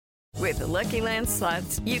With the Lucky Land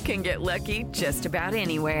Slots, you can get lucky just about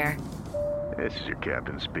anywhere. This is your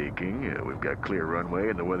captain speaking. We've got clear runway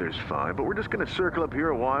and the weather's fine, but we're just going to circle up here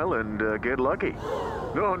a while and get lucky.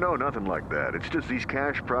 No, nothing like that. It's just these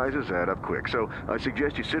cash prizes add up quick. So I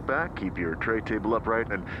suggest you sit back, keep your tray table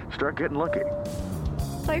upright, and start getting lucky.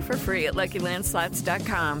 Play for free at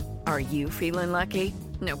LuckyLandSlots.com. Are you feeling lucky?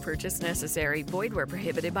 No purchase necessary. Void where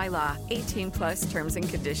prohibited by law. 18 plus terms and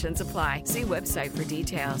conditions apply. See website for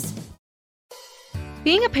details.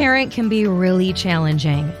 Being a parent can be really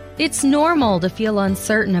challenging. It's normal to feel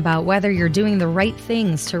uncertain about whether you're doing the right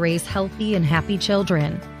things to raise healthy and happy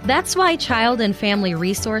children. That's why Child and Family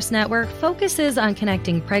Resource Network focuses on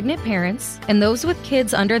connecting pregnant parents and those with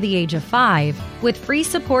kids under the age of 5 with free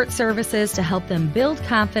support services to help them build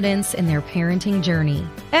confidence in their parenting journey.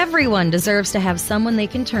 Everyone deserves to have someone they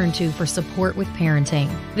can turn to for support with parenting.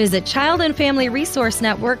 Visit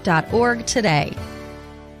childandfamilyresourcenetwork.org today.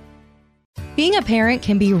 Being a parent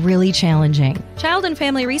can be really challenging. Child and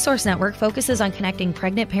Family Resource Network focuses on connecting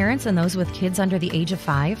pregnant parents and those with kids under the age of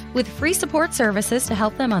 5 with free support services to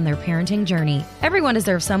help them on their parenting journey. Everyone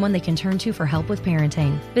deserves someone they can turn to for help with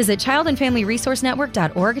parenting. Visit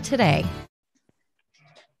childandfamilyresourcenetwork.org today.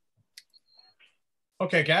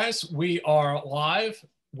 Okay, guys, we are live.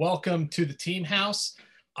 Welcome to the Team House.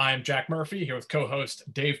 I'm Jack Murphy here with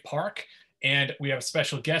co-host Dave Park, and we have a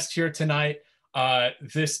special guest here tonight.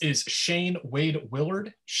 This is Shane Wade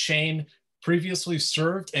Willard. Shane previously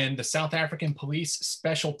served in the South African Police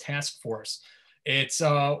Special Task Force. It's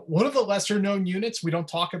one of the lesser known units. We don't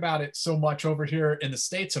talk about it so much over here in the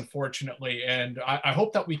States, unfortunately, and I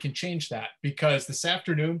hope that we can change that, because this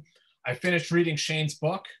afternoon I finished reading Shane's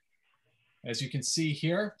book. As you can see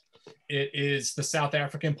here, it is the South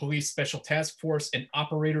African Police Special Task Force, An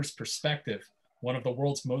Operator's Perspective, one of the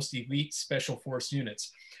world's most elite special force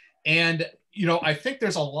units. And, you know, I think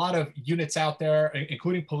there's a lot of units out there,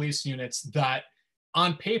 including police units, that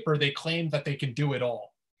on paper, they claim that they can do it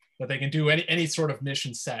all, that they can do any sort of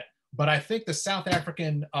mission set. But I think the South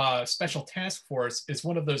African Special Task Force is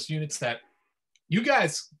one of those units that you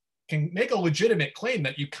guys can make a legitimate claim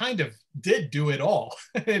that you kind of did do it all.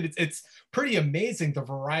 And it's pretty amazing the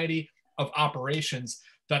variety of operations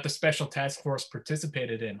that the Special Task Force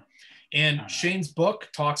participated in. And Shane's book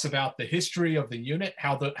talks about the history of the unit,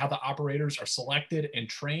 how the operators are selected and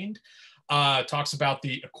trained, talks about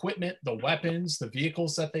the equipment, the weapons, the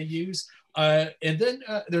vehicles that they use. And then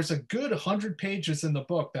there's a good 100 pages in the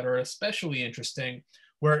book that are especially interesting,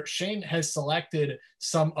 where Shane has selected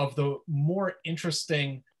some of the more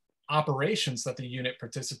interesting operations that the unit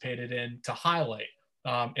participated in to highlight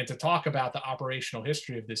and to talk about the operational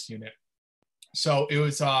history of this unit. So it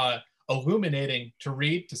was illuminating to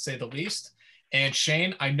read, to say the least. And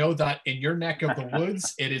Shane, I know that in your neck of the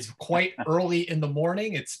woods, it is quite early in the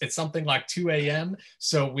morning. It's something like 2 a.m.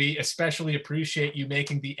 So we especially appreciate you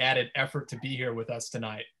making the added effort to be here with us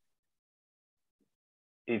tonight.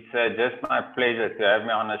 It's just my pleasure to have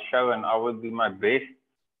me on the show, and I will do my best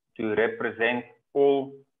to represent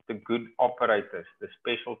all the good operators the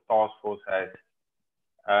Special Task Force has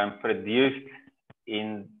produced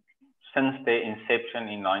since their inception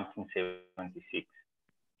in 1976.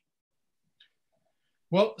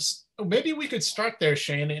 Well, maybe we could start there,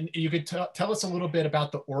 Shane, and you could tell us a little bit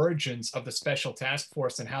about the origins of the Special Task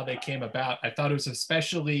Force and how they came about. I thought it was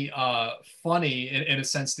especially funny, in a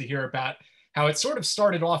sense, to hear about how it sort of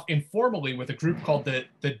started off informally with a group called the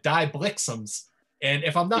Die Blixums. And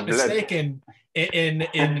if I'm not mistaken, in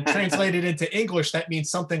translated into English, that means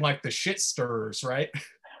something like the shit stirrers, right?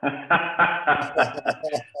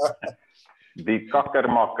 The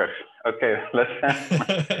cockermakers. Okay,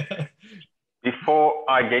 listen. Before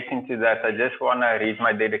I get into that, I just want to read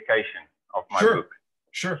my dedication of my book.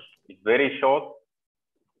 Sure. It's very short,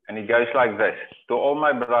 and it goes like this. To all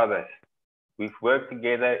my brothers, we've worked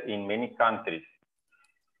together in many countries.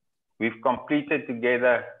 We've completed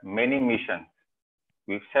together many missions.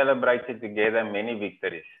 We've celebrated together many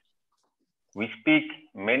victories. We speak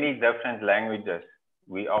many different languages.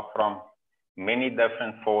 We are from many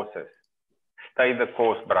different forces. Stay the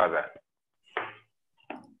course, brother.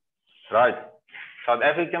 Right. South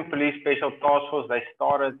African Police Special Task Force, they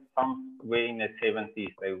started somewhere in the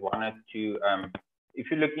 70s. They wanted to, if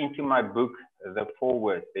you look into my book, the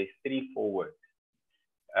foreword, there's 3 forewords,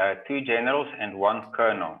 2 generals and 1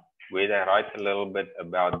 colonel, where they write a little bit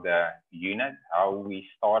about the unit, how we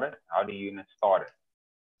started, how the unit started.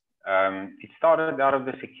 It started out of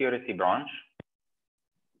the security branch.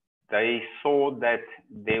 They saw that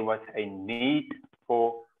there was a need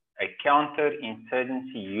for a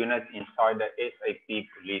counterinsurgency unit inside the SAP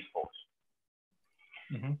police force.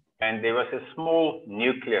 Mm-hmm. And there was a small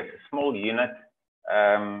nucleus, a small unit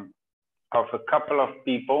of a couple of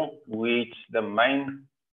people, which the main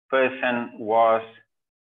person was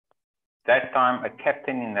that time a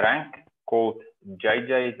captain in rank called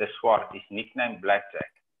JJ de Swart, his nickname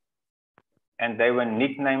Blackjack. And they were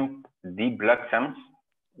nicknamed the Bliksems,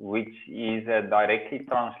 which is directly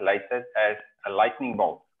translated as a lightning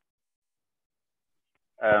bolt.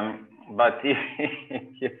 But if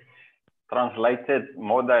you translated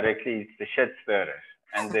more directly, it's the shit stirrers.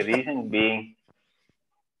 And the reason being,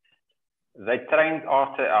 they trained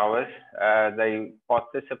after hours. They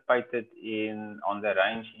participated on the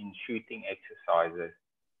range in shooting exercises.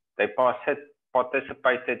 They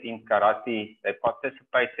participated in karate. They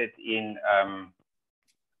participated in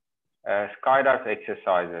skydive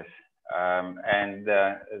exercises. And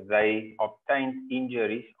they obtained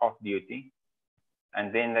injuries off duty.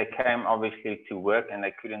 And then they came obviously to work and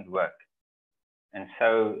they couldn't work. And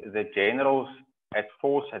so the generals at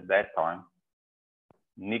force at that time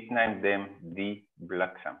nicknamed them the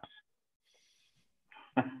Bliksems.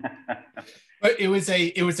 But it was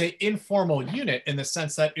a informal unit in the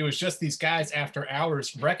sense that it was just these guys after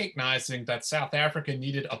hours recognizing that South Africa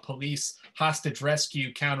needed a police hostage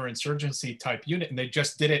rescue counterinsurgency type unit, and they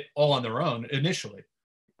just did it all on their own initially.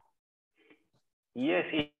 Yes,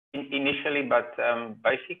 initially, but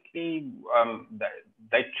basically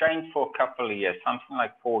they trained for a couple of years, something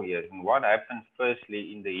like 4 years. And what happened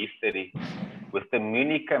firstly in the history with the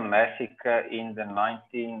Munich massacre in the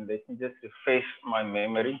let me just refresh my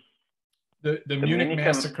memory. The Munich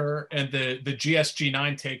massacre and the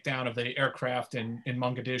GSG-9 takedown of the aircraft in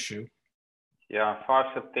Mogadishu. Yeah, 5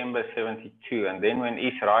 September 72. And then when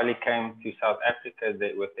Israeli came to South Africa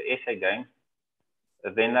with the SA Games,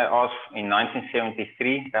 then they asked in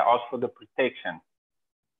 1973, they asked for the protection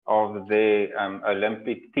of the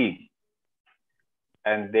Olympic team.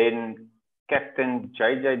 And then Captain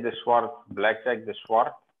JJ de Swart, Blackjack de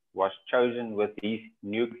Swart, was chosen with his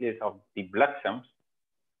nucleus of the Bliksems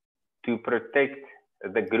to protect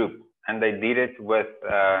the group. And they did it with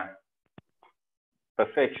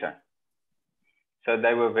perfection. So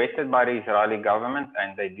they were vetted by the Israeli government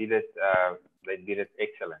and they did it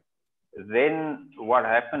excellent. Then what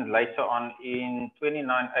happened later on in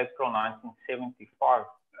 29 April 1975,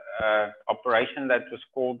 operation that was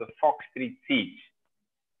called the Fox Street Siege.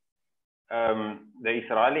 The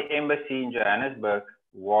Israeli embassy in Johannesburg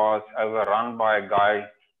was overrun by a guy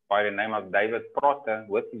by the name of David Protter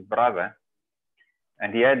with his brother.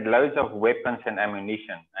 And he had loads of weapons and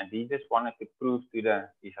ammunition. And he just wanted to prove to the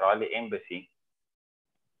Israeli embassy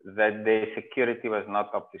that their security was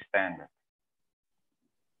not up to standard.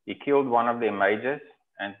 He killed one of their majors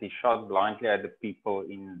and he shot blindly at the people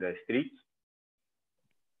in the streets.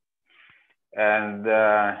 And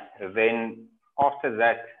then after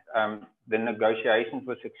that, the negotiations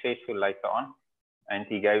were successful later on and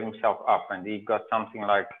he gave himself up and he got something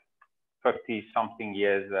like 50 something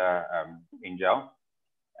years in jail.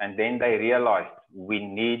 And then they realized we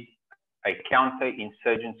need a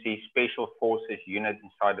counterinsurgency special forces unit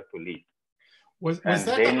inside the police. Was that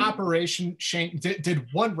then, the operation, Shane? Did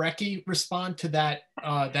one recce respond to that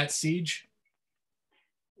that siege?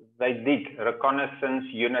 They did. Reconnaissance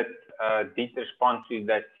unit did respond to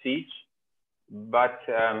that siege, but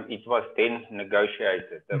it was then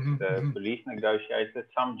negotiated. The police negotiated.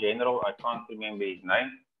 Some general, I can't remember his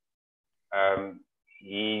name.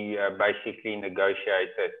 He basically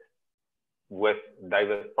negotiated with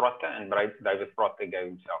David Protter, and David Protter gave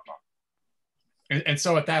himself up. And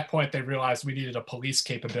so at that point, they realized we needed a police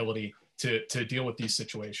capability to deal with these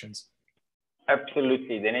situations.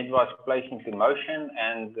 Absolutely. Then it was placed into motion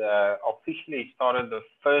and officially started the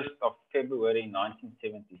 1st of February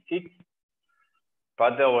 1976.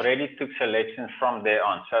 But they already took selections from there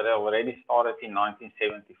on. So they already started in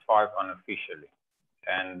 1975 unofficially.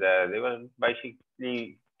 And there was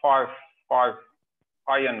basically five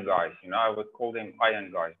iron guys. You know, I would call them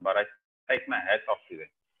iron guys, but I take my hat off to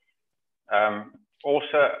them.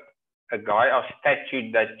 Also, a guy of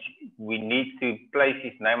statute that we need to place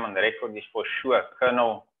his name on the record is for sure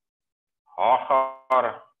Colonel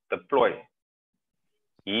Hagar de Plooy.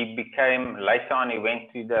 He became, later on, he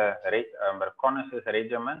went to the Reconnaissance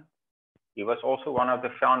Regiment. He was also one of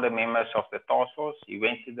the founder members of the task force. He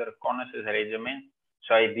went to the Reconnaissance Regiment.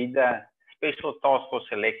 So he did the Special Task Force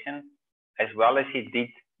selection, as well as he did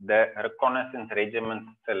the Reconnaissance Regiment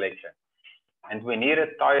selection. And when he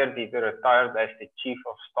retired as the Chief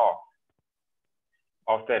of Staff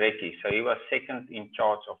of the Recce. So he was second in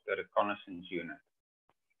charge of the reconnaissance unit.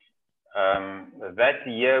 That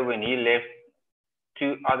year when he left,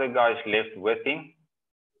 two other guys left with him.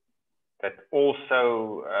 that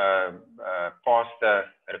also passed the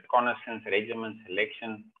reconnaissance regiment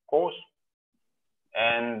selection course.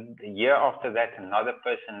 And the year after that, another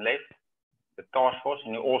person left the task force,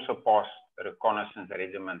 and he also passed the reconnaissance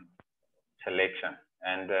regiment selection.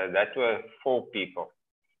 And that were 4 people.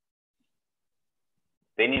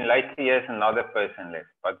 Then in later years, another person left,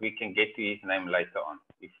 but we can get to his name later on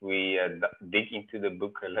if we dig into the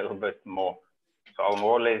book a little bit more. So I'll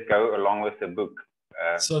more or less go along with the book.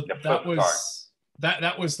 So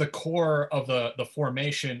that was the core of the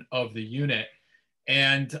formation of the unit.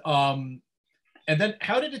 And then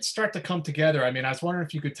how did it start to come together? I mean, I was wondering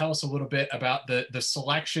if you could tell us a little bit about the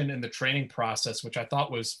selection and the training process, which I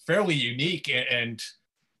thought was fairly unique. And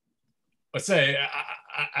let's say,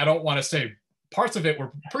 I don't want to say parts of it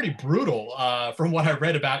were pretty brutal from what I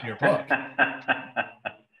read about in your book.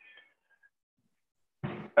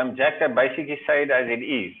 Jack, I basically say it as it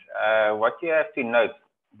is. What you have to note,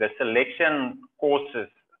 the selection courses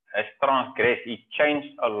has transgressed. It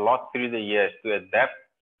changed a lot through the years to adapt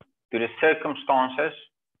to the circumstances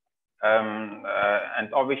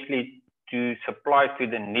and obviously to supply to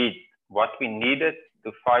the need, what we needed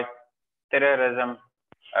to fight terrorism,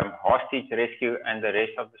 hostage rescue, and the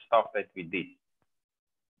rest of the stuff that we did.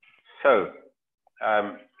 So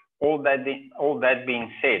all that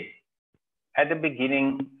being said, at the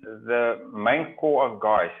beginning, the main core of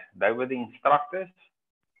guys, they were the instructors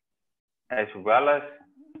as well as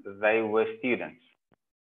they were students.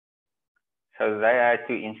 So they had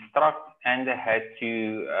to instruct and they had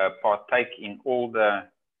to partake in all the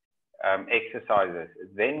exercises.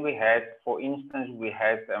 Then we had, for instance, we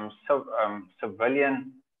had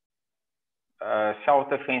civilian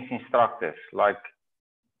self-defense instructors like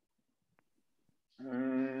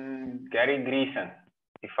Gary Greason,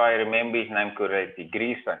 if I remember his name correctly,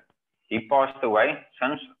 Greason. He passed away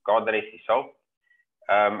since, God rest his soul.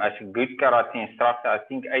 As a good karate instructor, I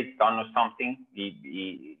think 8th Dan or something,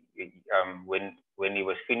 when he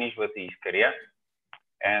was finished with his career.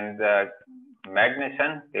 And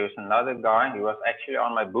Magnuson, there was another guy, he was actually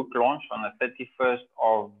on my book launch on the 31st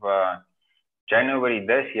of January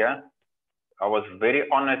this year. I was very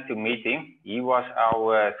honored to meet him. He was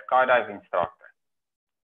our skydive instructor.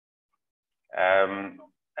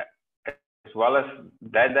 As well as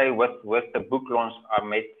that day with the book launch, I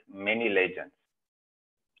met many legends.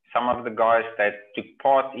 Some of the guys that took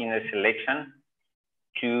part in the selection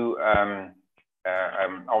to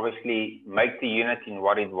obviously make the unit in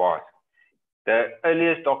what it was. The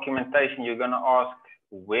earliest documentation, you're going to ask,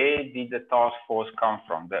 where did the task force come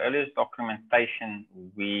from? The earliest documentation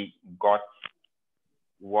we got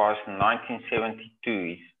was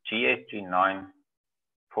 1972, it's GSG9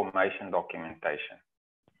 formation documentation.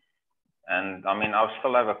 And I mean, I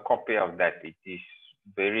still have a copy of that. It is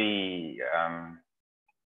very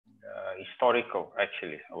historical,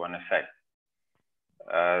 actually, I want to say.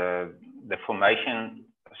 The formation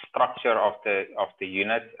structure of the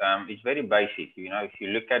unit is very basic. You know, if you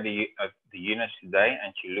look at the units today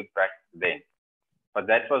and you look back then, but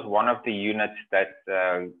that was one of the units that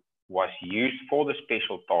was used for the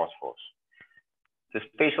Special Task Force. The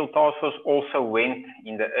Special Task Force also went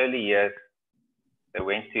in the early years. They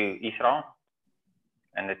went to Israel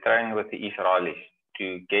and they trained with the Israelis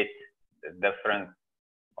to get the different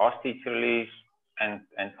hostage release and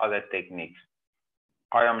other techniques.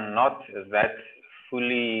 I am not that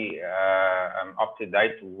fully up to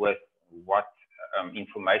date with what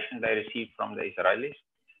information they received from the Israelis,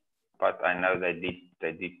 but I know they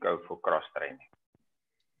did go for cross training.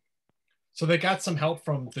 So they got some help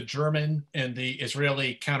from the German and the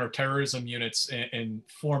Israeli counterterrorism units in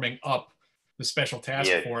forming up the Special Task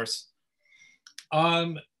Force.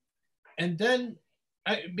 And then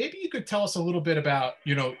maybe you could tell us a little bit about,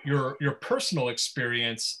 you know, your personal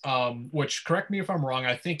experience, which, correct me if I'm wrong,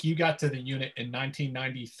 I think you got to the unit in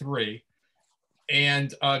 1993,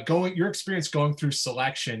 and your experience going through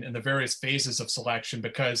selection and the various phases of selection,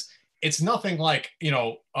 because it's nothing like, you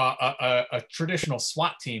know, a traditional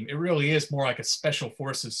SWAT team. It really is more like a special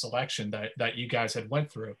forces selection that you guys had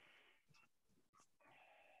went through.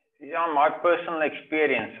 Yeah, my personal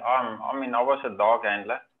experience, I mean, I was a dog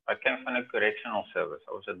handler. I came from the correctional service.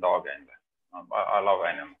 I was a dog handler. I love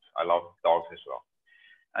animals. I love dogs as well.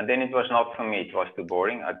 And then it was not for me. It was too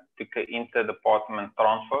boring. I took an inter-department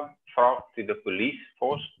transfer to the police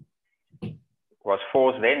force. It was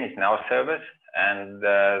force then, it's now service. And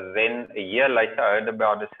then a year later, I heard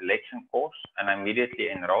about the selection course and I immediately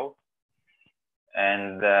enrolled.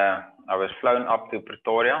 And I was flown up to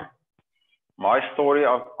Pretoria. My story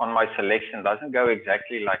on my selection doesn't go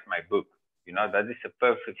exactly like my book. You know, that is a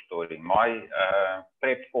perfect story. My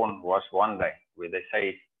prep on was one day where they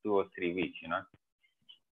say 2 or 3 weeks, you know.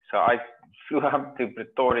 So I flew up to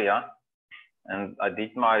Pretoria and I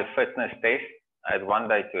did my fitness test. I had 1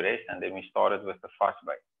 day to rest, and then we started with the fast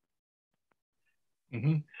bike.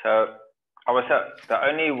 So I was the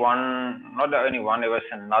only one, not the only one, there was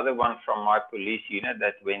another one from my police unit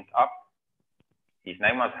that went up. His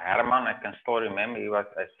name was Herman. I can still remember. He was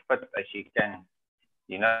as fit as you can,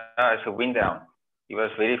 you know, as a wind down. He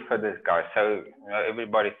was very fit, this guy. So, you know,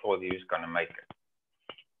 everybody thought he was going to make it.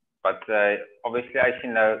 But obviously, as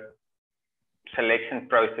you know, selection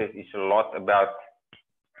process is a lot about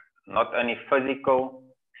not only physical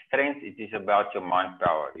strength, it is about your mind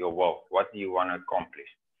power, your will. What do you want to accomplish?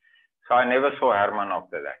 So I never saw Herman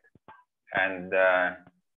after that. And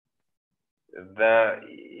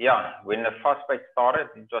when the fast bike started,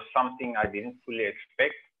 it was something I didn't fully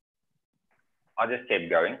expect. I just kept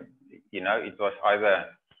going. You know, it was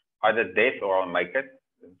either death or I'll make it,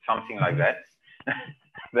 something like that.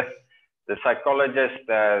 The psychologist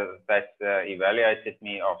that evaluated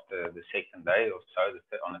me after the second day or so,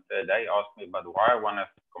 on the third day, asked me about why I want to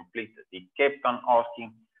complete it. He kept on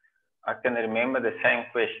asking. I can remember the same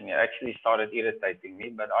question. It actually started irritating me,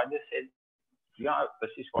 but I just said, yeah, this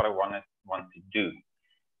is what I want to do.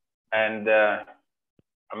 And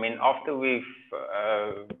I mean, after we've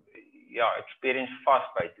experienced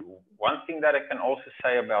fastbike, one thing that I can also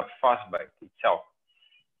say about fastbike itself,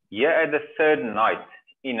 here at the third night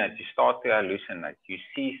in it, you start to hallucinate. You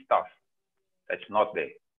see stuff that's not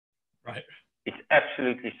there. Right. It's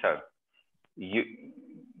absolutely so.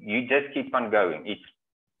 You just keep on going. It's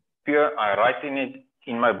pure. I write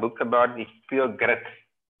in my book about it, it's pure grit.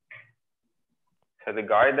 So the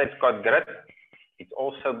guy that's got grit, it's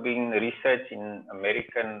also being researched in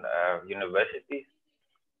American universities.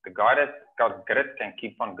 The guy that's got grit can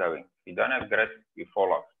keep on going. If you don't have grit, you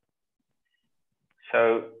fall off.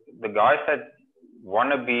 So the guys that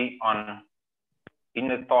want to be in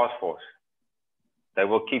the task force, they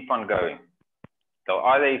will keep on going. They'll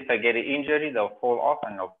either, if they get an injury, they'll fall off,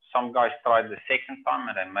 and some guys tried the second time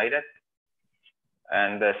and they made it.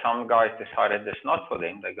 And some guys decided it's not for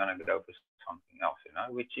them. They're going to go for something else, you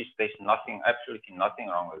know, which is, there's absolutely nothing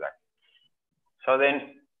wrong with that. So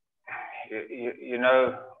then, you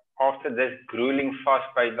know, after this grueling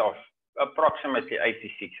fast pace of approximately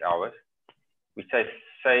 86 hours, which I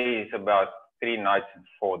say is about 3 nights and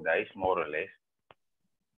 4 days, more or less,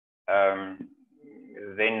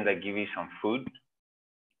 then they give you some food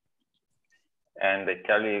and they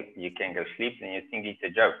tell you you can go sleep, and you think it's a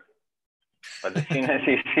joke. But as soon as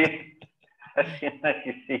you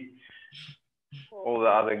see all the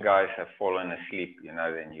other guys have fallen asleep, you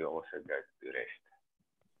know, then you also go to rest.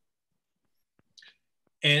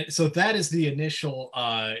 And so that is the initial,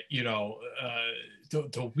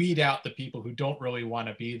 to weed out the people who don't really want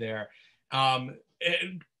to be there.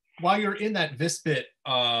 While you're in that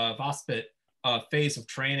VOSPIT phase of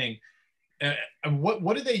training,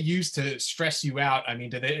 what do they use to stress you out? I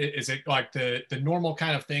mean, is it like the normal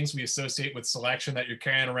kind of things we associate with selection, that you're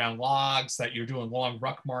carrying around logs, that you're doing long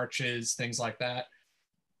ruck marches, things like that?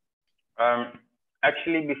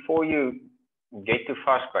 Actually, before you get to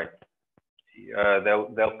fastbike,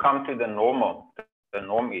 they'll come to the normal. The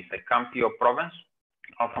norm is they come to your province.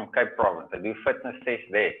 I'm from Cape Province. They do fitness tests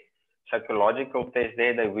there, psychological tests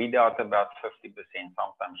there. They weed out about 50%,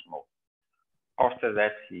 sometimes more. After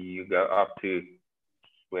that, you go up to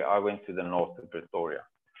where I went, to the north, to Pretoria.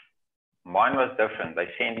 Mine was different. They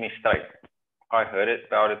sent me straight. I heard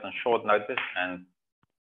about it on short notice, and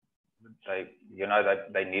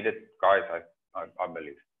they needed guys, I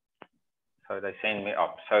believe. So they sent me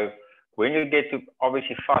up. So when you get to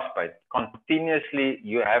obviously fastbike, continuously,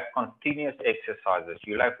 you have continuous exercises.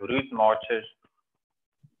 You'll have route marches.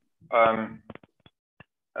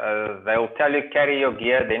 They'll tell you carry your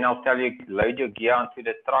gear, then I'll tell you load your gear onto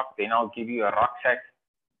the truck, then I'll give you a rucksack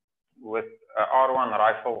with an R1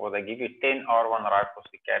 rifle, or they give you 10 R1 rifles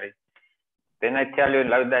to carry. Then I tell you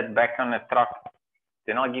load that back on the truck.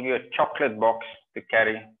 Then I'll give you a chocolate box to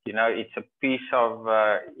carry. You know, it's a piece of,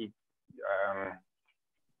 it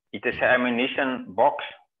is an ammunition box.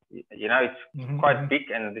 You know, it's quite big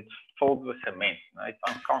and it's filled with cement. You know, it's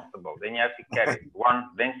uncomfortable. Then you have to carry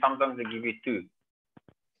one. Then sometimes they give you 2.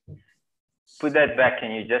 Put that back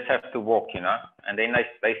and you just have to walk, you know. And then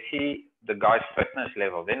they see the guy's fitness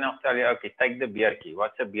level. Then I'll tell you, okay, take the beerkie.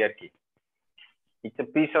 What's a beerkie? It's a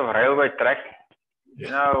piece of railway track, you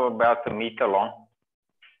know, about 1 meter long.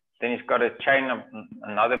 Then it's got a chain of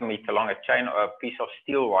another meter long, a piece of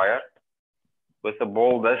steel wire with a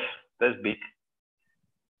ball this big.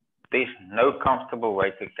 There's no comfortable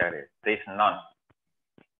way to carry it. There's none.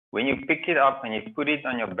 When you pick it up and you put it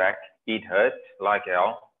on your back, it hurts like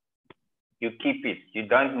hell. you keep it. You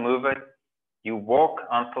don't move it. You walk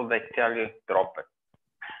until they tell you drop it.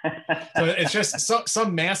 So it's just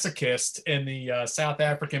some masochist in the South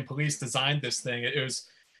African police designed this thing.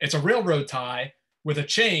 It's a railroad tie with a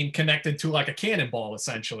chain connected to like a cannonball,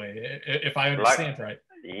 essentially, if I understand right.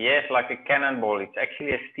 Yes, like a cannonball. It's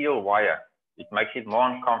actually a steel wire. It makes it more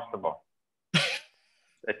uncomfortable.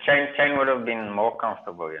 The chain would have been more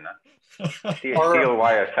comfortable, you know. Steel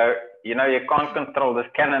wire. So, you know, you can't control this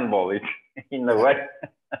cannonball. It's in the way.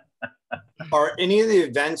 Are any of the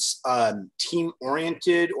events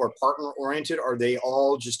team-oriented or partner-oriented? Are they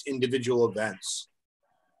all just individual events?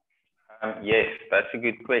 Yes, that's a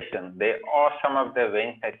good question. There are some of the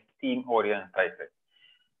events that's team-orientated.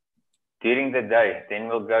 During the day, then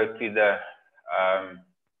we'll go to the,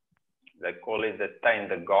 they call it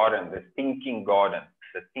the garden, the thinking garden,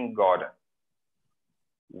 the think garden,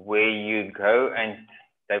 where you go and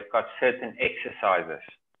they've got certain exercises.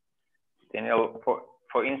 Then it'll,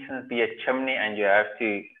 for instance, be a chimney and you have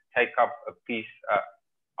to take up a piece,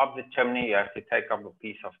 up the chimney, you have to take up a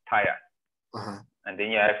piece of tire. And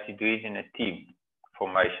then you have to do it in a team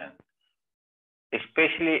formation.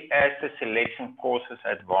 Especially as the selection courses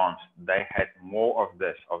advanced, they had more of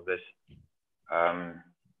this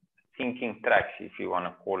thinking tracks, if you want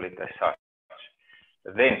to call it as such.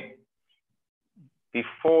 Then,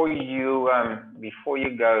 before you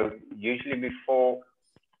go, usually before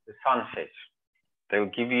the sun sets, they'll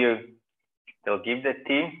give the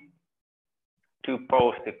team 2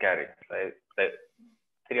 poles to carry, so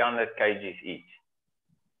 300 kgs each,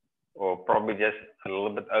 or probably just a little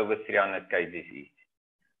bit over 300 kgs each.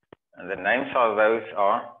 And the names of those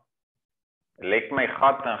are Lek my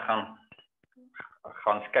gat en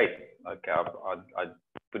gaan skate. Okay, I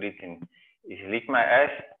put it in, is lick my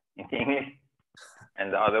ass in English,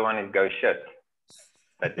 and the other one is go shit.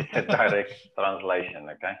 That is a direct translation,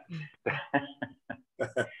 okay?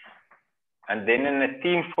 And then in the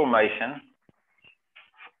team formation,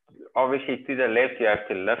 obviously to the left you have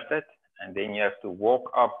to lift it, and then you have to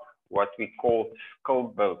walk up what we call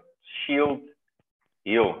shield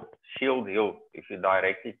hill, if you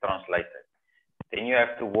directly translate it. Then you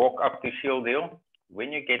have to walk up to shield hill.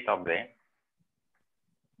 When you get up there,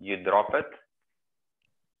 you drop it,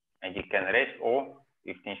 and you can rest, or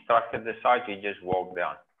if the instructor decides, you just walk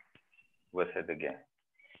down with it again.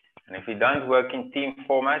 And if you don't work in team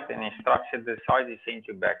format, and the instructor decides, he sends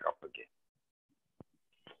you back up again.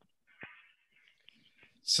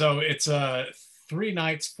 So it's 3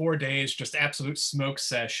 nights, 4 days, just absolute smoke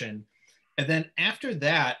session. And then after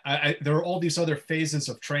that, there are all these other phases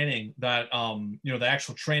of training that, you know, the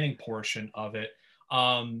actual training portion of it.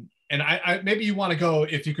 And maybe you want to go,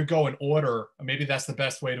 if you could go in order, maybe that's the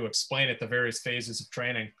best way to explain it, the various phases of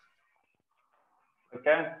training.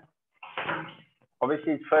 Okay.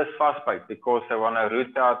 Obviously, it's first fast bite because they want to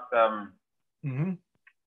root out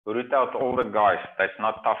all the guys that's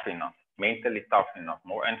not tough enough, mentally tough enough,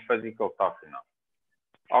 more and physical tough enough.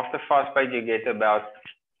 After fast bite, you get about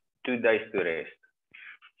 2 days to rest.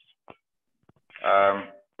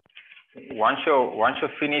 Once you're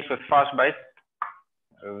finished with fast bite,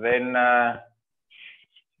 then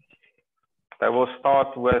they will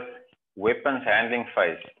start with weapons handling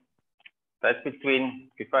phase. That's between,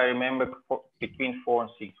 if I remember, between 4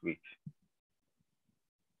 and 6 weeks.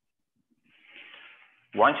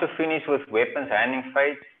 Once you're finished with weapons handling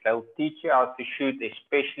phase, they'll teach you how to shoot,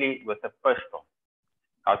 especially with a pistol.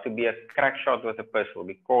 How to be a crack shot with a pistol,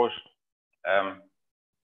 because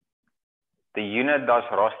the unit does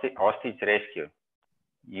hostage rescue.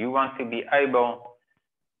 You want to be able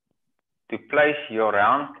to place your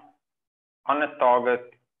round on a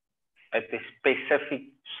target at a specific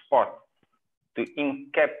spot to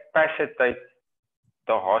incapacitate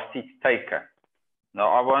the hostage taker.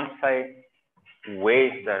 Now, I won't say where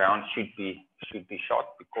the round should be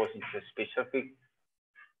shot, because it's a specific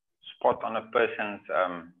spot on a person's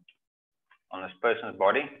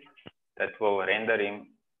body that will render him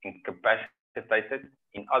incapacitated.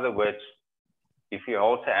 In other words, if he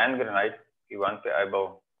holds a hand grenade, he won't be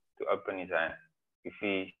able to open his hand. If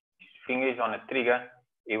his finger is on a trigger,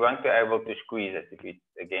 he won't be able to squeeze it if it's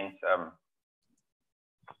against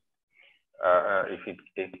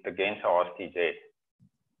a hostage head.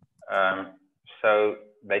 So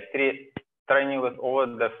they train you with all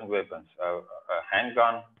the different weapons: a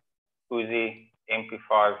handgun, Uzi,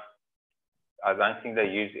 MP5. I don't think they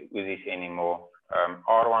use Uzis anymore.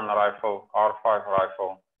 R1 rifle, R5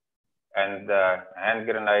 rifle, and hand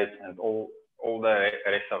grenades, and all the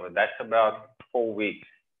rest of it. That's about 4 weeks.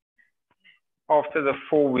 After the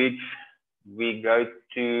 4 weeks, we go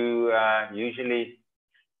to usually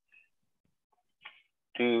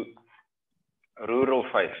to rural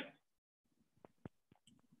phase.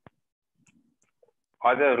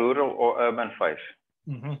 Either rural or urban phase.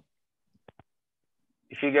 Mm-hmm.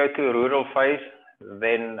 If you go to rural phase,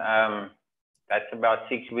 then that's about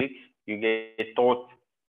 6 weeks. You get taught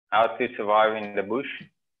how to survive in the bush.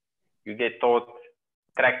 You get taught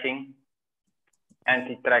tracking,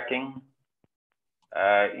 anti-tracking.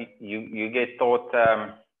 You get taught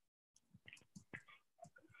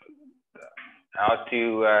how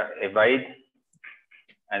to evade.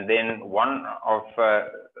 And then one of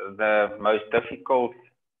the most difficult,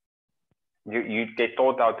 you get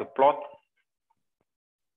taught how to plot.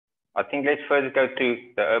 I think let's first go to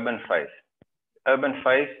the urban phase. Urban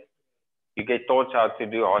phase, you get taught how to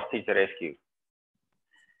do hostage rescue.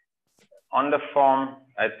 On the farm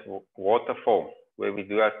at Waterfall, where we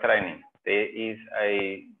do our training, there is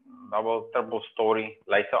a triple story.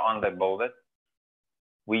 Later on, they build it.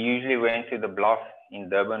 We usually went to the bluff in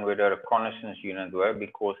Durban where the reconnaissance unit were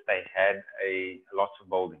because they had lots of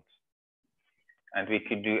buildings. And we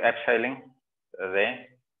could do abseiling there.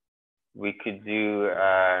 We could do,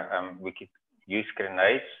 we could use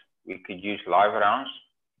grenades. We could use live rounds.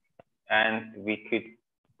 And we could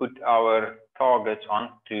put our targets on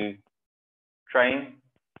to train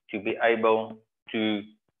to be able to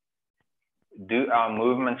do our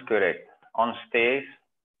movements correct. On stairs,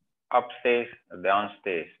 upstairs,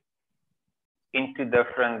 downstairs, into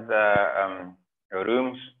different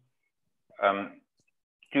rooms.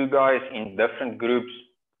 Two guys in different groups.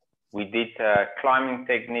 We did climbing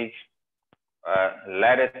techniques,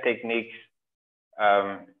 ladder techniques,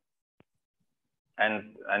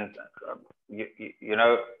 and you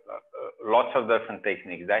know, lots of different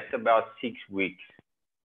techniques. That's about 6 weeks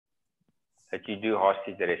that you do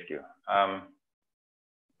hostage rescue.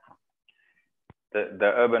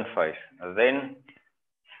 The urban phase. Then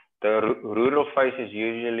the rural phase is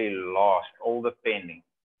usually last, all depending.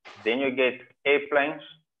 Then you get airplanes,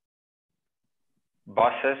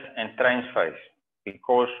 buses, and trains phase,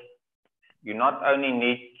 because you not only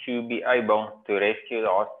need to be able to rescue the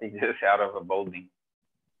hostages out of a building.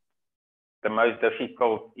 The most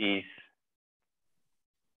difficult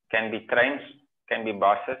can be trains, can be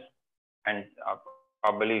buses, and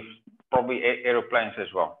I believe probably aeroplanes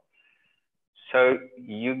as well. So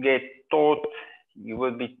you get taught, you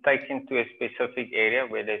will be taken to a specific area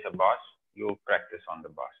where there's a bus, you'll practice on the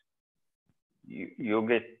bus. You'll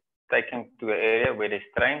get taken to an area where there's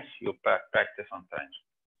trains, you'll practice on trains.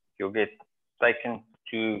 You'll get taken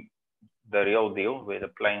to the real deal where the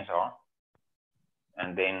planes are,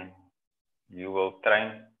 and then you will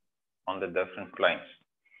train on the different planes.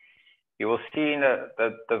 You will see in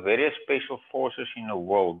the various special forces in the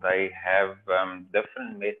world, they have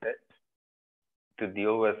different methods to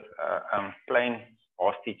deal with plane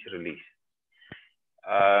hostage release.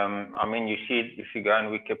 I mean, you see it if you go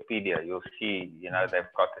on Wikipedia, you'll see, you know,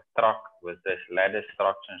 they've got a truck with this ladder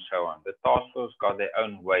structure and so on. The task force got their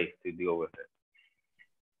own way to deal with it.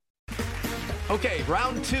 Okay,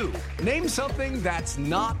 round two. Name something that's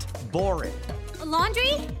not boring. A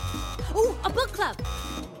laundry? Ooh, a book club.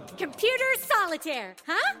 Computer solitaire,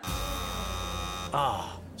 huh?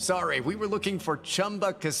 Ah, oh, sorry, we were looking for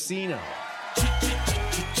Chumba Casino.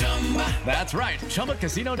 That's right.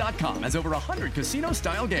 ChumbaCasino.com has over 100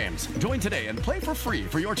 casino-style games. Join today and play for free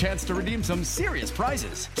for your chance to redeem some serious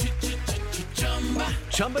prizes.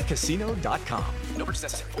 ChumbaCasino.com. No purchase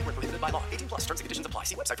necessary. Void where prohibited by law. 18+ terms and conditions apply.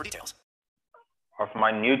 See website for details. I've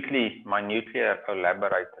minutely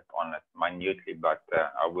elaborated on it, but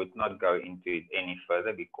I would not go into it any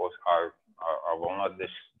further because I will not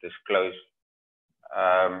disclose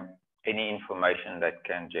any information that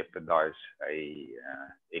can jeopardize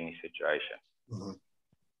any situation.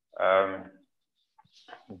 Mm-hmm.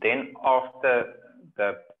 Then after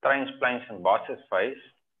the trains, planes, and buses phase,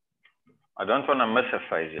 I don't want to miss a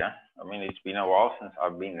phase, yeah? I mean, it's been a while since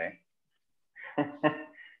I've been there.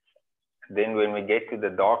 Then when we get to the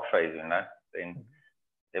dark phase, you know, then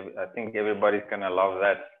I think everybody's going to love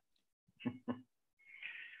that.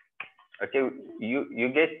 Okay, you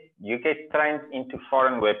get trained into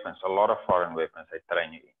foreign weapons, a lot of foreign weapons they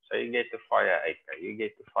train you in. So you get to fire AK, you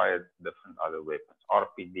get to fire different other weapons,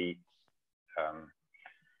 RPD,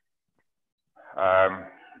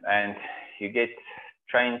 and you get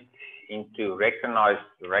trained into recognize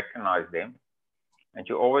them. And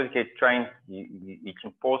you always get trained. It's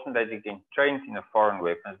important that you get trained in a foreign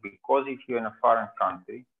weapons, because if you're in a foreign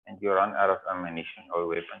country and you run out of ammunition or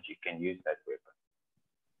weapons, you can use that weapon.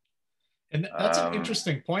 And that's an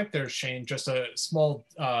interesting point there, Shane. Just a small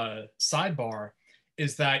sidebar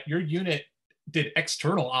is that your unit did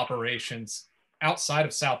external operations outside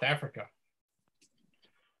of South Africa.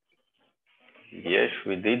 Yes,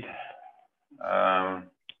 we did.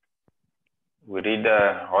 We did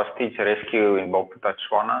a hostage rescue in Bophuthatswana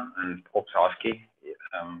Tswana and Ops Husky,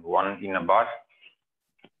 one in a bus.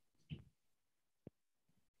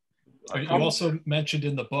 You also mentioned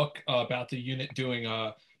in the book about the unit doing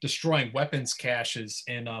destroying weapons caches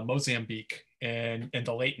in Mozambique in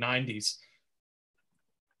the late 90s.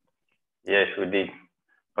 Yes, we did.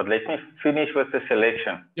 But let me finish with the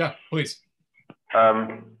selection. Yeah, please.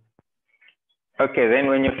 Okay, then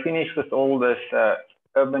when you finish with all this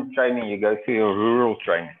urban training, you go to your rural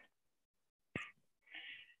training.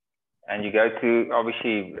 And you go to,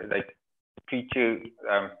 obviously, they teach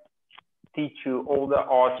you all the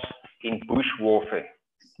arts in bush warfare.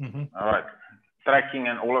 Mm-hmm. All right, tracking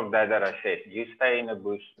and all of that I said. You stay in the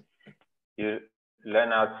bush, you learn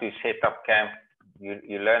how to set up camp,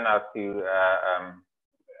 you learn how to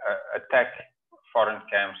attack foreign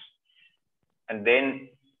camps. And then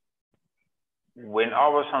when I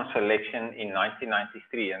was on selection in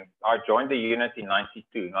 1993, and I joined the unit in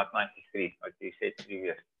 92, not 93, like you said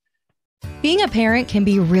previous. Being a parent can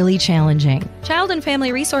be really challenging. Child and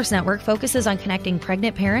Family Resource Network focuses on connecting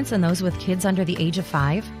pregnant parents and those with kids under the age of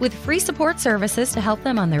 5 with free support services to help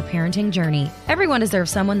them on their parenting journey. Everyone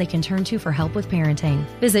deserves someone they can turn to for help with parenting.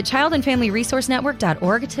 Visit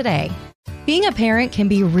childandfamilyresourcenetwork.org today. Being a parent can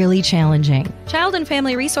be really challenging. Child and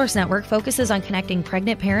Family Resource Network focuses on connecting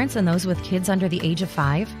pregnant parents and those with kids under the age of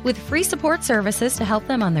 5 with free support services to help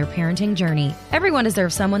them on their parenting journey. Everyone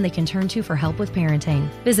deserves someone they can turn to for help with parenting.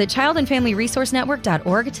 Visit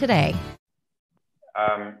childandfamilyresourcenetwork.org today.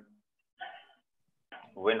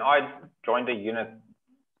 When I joined the unit,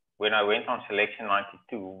 when I went on selection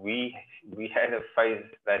 92, we had a phase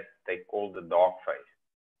that they called the dark phase.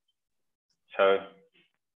 So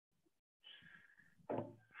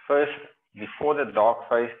first, before the dark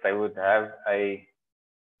phase, they would have a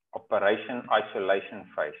operation isolation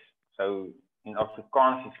phase. So in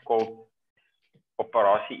Afrikaans, it's called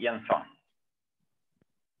Operasie Eensaam.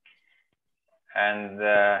 And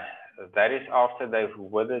that is after they've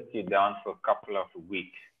withered you down for a couple of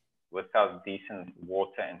weeks without decent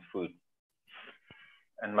water and food.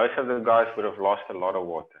 And most of the guys would have lost a lot of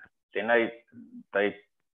water. Then they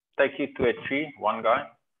take you to a tree, one guy.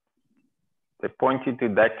 They point you to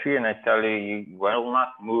that tree and they tell you, you will not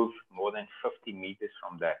move more than 50 meters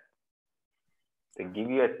from that. They give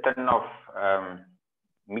you a tin of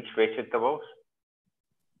mixed vegetables,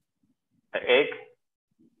 an egg,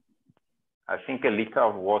 I think a liter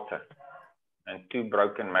of water, and 2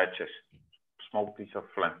 broken matches, small piece of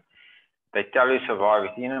flint. They tell you survive.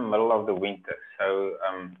 It's in the middle of the winter. So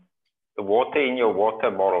the water in your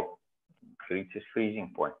water bottle reaches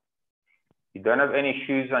freezing point. You don't have any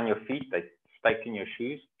shoes on your feet. They stake in your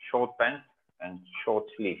shoes, short pants and short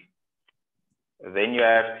sleeves. Then you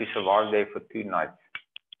have to survive there for 2 nights.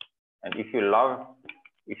 And if you love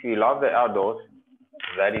the outdoors,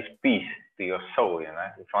 that is peace to your soul, you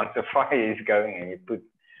know. If once the fire is going and you put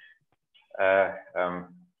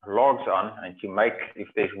logs on and you make, if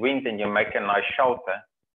there's wind and you make a nice shelter,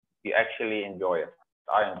 you actually enjoy it.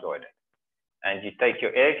 I enjoyed it. And you take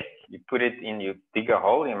your egg, you put it in, you dig a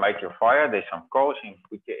hole, you make your fire, there's some coals, you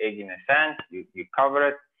put your egg in the sand, you cover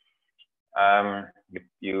it,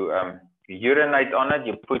 you urinate on it,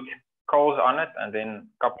 you put coals on it, and then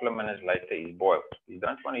a couple of minutes later it's boiled. You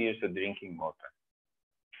don't want to use the drinking water.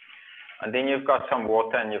 And then you've got some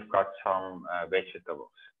water and you've got some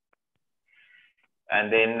vegetables.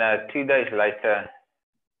 And then 2 days later,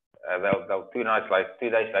 2 days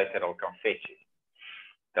later, they'll come fetch you.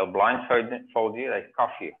 They'll blindfold you, they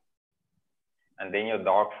cuff you. And then your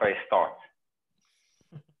dark phase starts.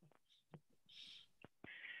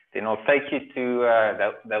 Then they'll take you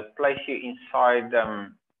to, they'll place you inside,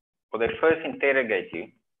 or they first interrogate you,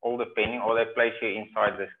 all depending, or they place you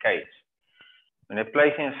inside this cage. When they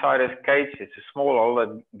place you inside this cage, it's a small hole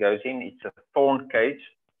that goes in, it's a thorn cage.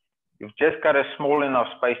 You've just got a small enough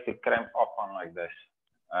space to cramp up on like this.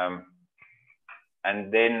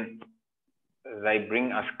 And then they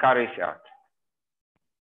bring askaris out.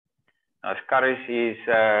 Askaris is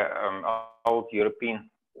old European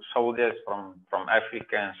soldiers from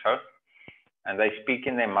Africa and so, and they speak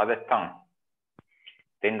in their mother tongue.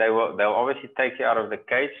 Then they'll obviously take you out of the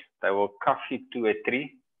cage. They will cuff you to a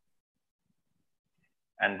tree,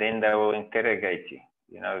 and then they will interrogate you.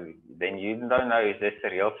 You know, then you don't know is this a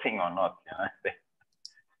real thing or not. You know?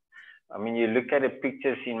 I mean, you look at the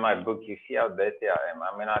pictures in my book, you see how dirty I am.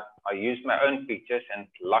 I mean, I used my own pictures, and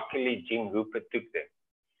luckily Jim Hooper took them.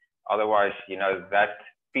 Otherwise, you know, that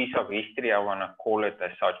piece of history, I want to call it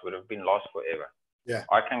as such, would have been lost forever. Yeah.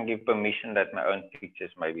 I can give permission that my own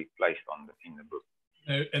pictures may be placed in the book.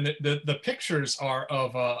 And the pictures are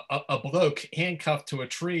of a bloke handcuffed to a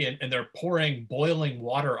tree, and they're pouring boiling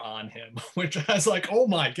water on him, which I was like, oh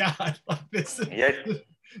my God, like this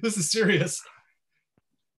is serious.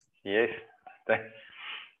 Yes.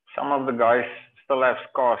 Some of the guys still have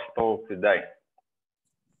scars still today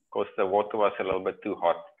because the water was a little bit too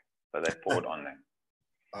hot, so they poured on them.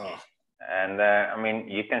 Oh. And I mean,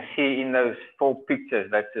 you can see in those 4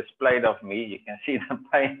 pictures that's displayed of me, you can see the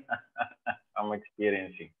pain I'm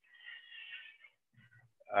experiencing.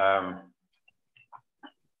 And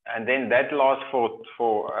then that lasts for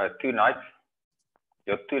 2 nights.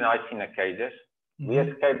 Your 2 nights in the cages. Mm-hmm. We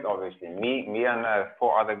escaped, obviously. Me and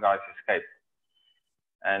 4 other guys escaped.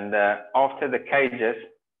 And after the cages,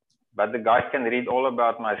 but the guys can read all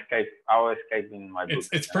about my escape, our escape in my book.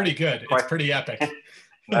 It's pretty good. It's pretty epic.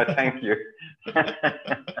 No, thank you.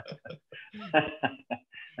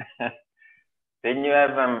 Then you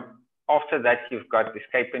have, after that, you've got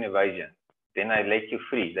escape and evasion. Then they let you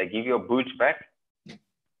free. They give your boots back.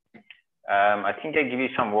 I think they give you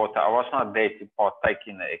some water. I was not there to partake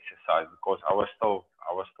in the exercise because I was still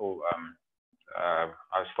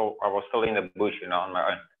in the bush, you know, on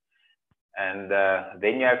my own. And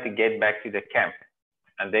then you have to get back to the camp.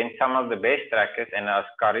 And then some of the best trackers and our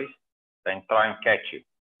scurries, they try and catch you.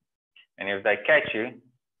 And if they catch you,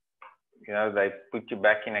 you know, they put you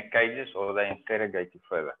back in the cages or they interrogate you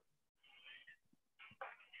further.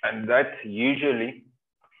 And that usually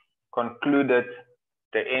concluded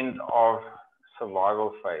the end of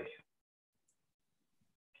survival phase.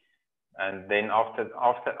 And then after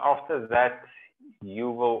that,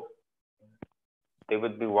 there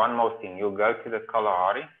would be one more thing. You'll go to the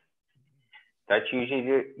Kalahari. That's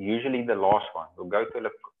usually the last one. You'll go to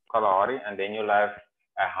the Kalahari and then you'll have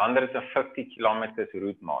 150 kilometers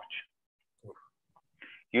route march.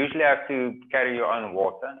 Usually have to carry your own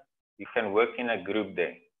water. You can work in a group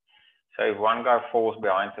there. So if one guy falls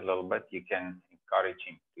behind a little bit, you can encourage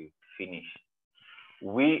him to finish.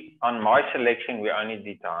 On my selection, we only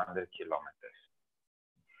did 100 kilometers.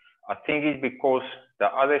 I think it's because the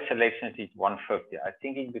other selections is 150. I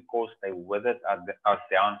think it's because they withered us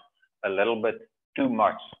down a little bit too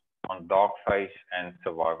much on dark phase and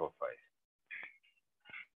survival phase.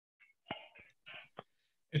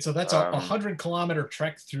 And so that's a 100-kilometer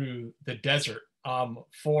trek through the desert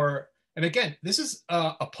and again, this is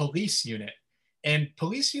a police unit, and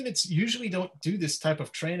police units usually don't do this type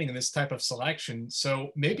of training and this type of selection.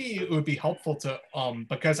 So maybe it would be helpful to,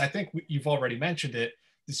 because I think you've already mentioned it,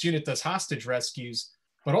 this unit does hostage rescues,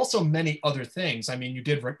 but also many other things. I mean, you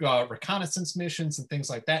did reconnaissance missions and things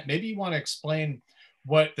like that. Maybe you want to explain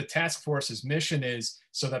what the task force's mission is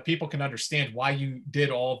so that people can understand why you did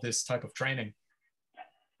all this type of training.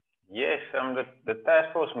 Yes, the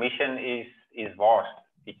task force mission is vast.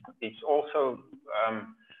 It's also,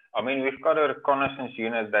 I mean, we've got a reconnaissance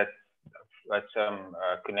unit that's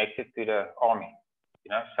connected to the army,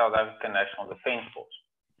 you know, South African National Defence Force.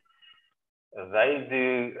 They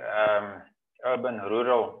do urban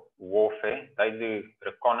rural warfare. They do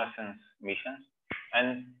reconnaissance missions,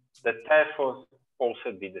 and the task force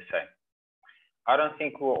also did the same. I don't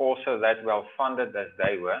think we're also that well funded as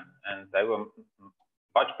they were, and they were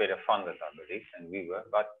much better funded, I believe, than we were,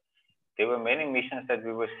 but there were many missions that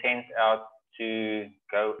we were sent out to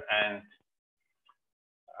go and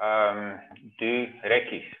do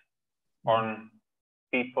recce's on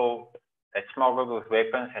people that smuggled with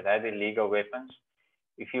weapons, that had illegal weapons.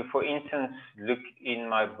 If you, for instance, look in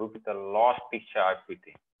my book, the last picture I put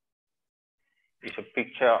in is a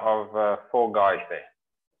picture of 4 guys there.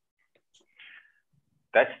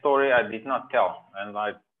 That story I did not tell, and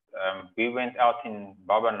we went out in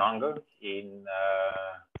Baba Nango in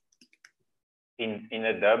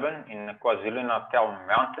the Durban, in the KwaZulu-Natal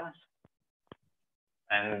mountains,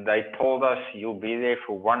 and they told us, you'll be there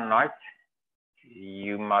for 1 night.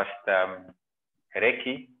 You must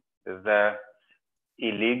recce the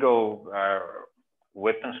illegal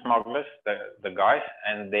weapon smugglers, the guys,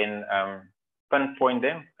 and then pinpoint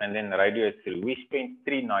them and then radio it through. We spent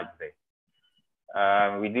 3 nights there.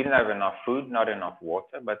 We didn't have enough food, not enough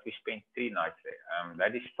water, but we spent 3 nights there.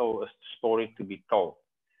 That is still a story to be told.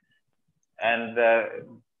 And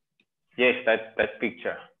yes, that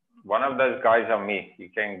picture. One of those guys are me. You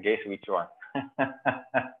can guess which one.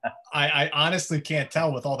 I honestly can't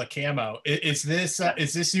tell with all the camo. Is this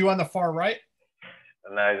you on the far right?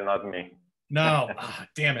 No, it's not me. No,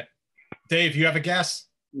 damn it. Dave, you have a guess?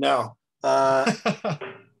 No.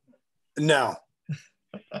 No.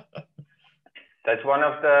 That's one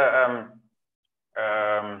of the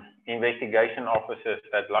investigation officers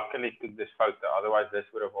that luckily took this photo. Otherwise, this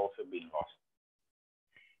would have also been lost.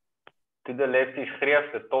 To the left is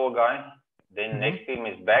Greef, the tall guy. Then next to him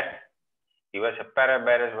is Bat. He was a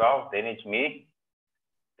parabat as well. Then it's me.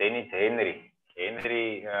 Then it's Henry.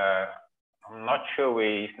 Henry, I'm not sure where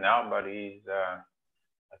he is now, but he's,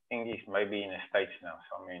 I think he's maybe in the States now,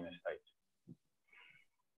 somewhere in the States.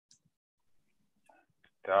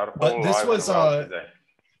 But this was,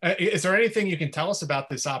 is there anything you can tell us about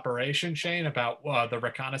this operation, Shane, about the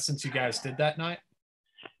reconnaissance you guys did that night?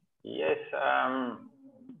 Yes,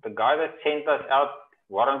 the guy that sent us out,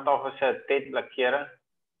 Warrant Officer Ted Lakera,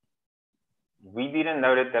 we didn't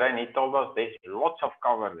know that terrain. He told us there's lots of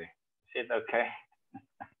cover there. He said, okay.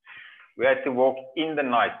 We had to walk in the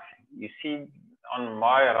night. You see on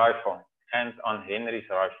my rifle and on Henry's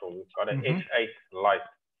rifle, we've got an X8 light.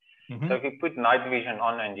 So if you put night vision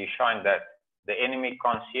on and you shine that, the enemy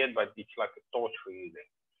can't see it, but it's like a torch for you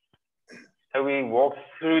there. So we walked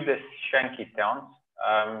through the Shanky towns.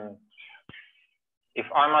 If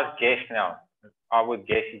I must guess now, I would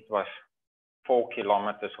guess it was 4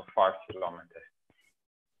 kilometers or 5 kilometers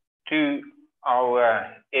to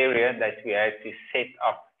our area that we had to set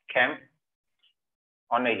up camp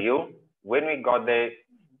on a hill. When we got there,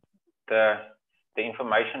 the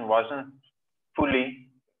information wasn't fully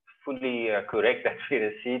correct that we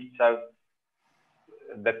received, so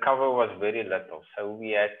the cover was very little. So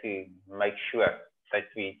we had to make sure that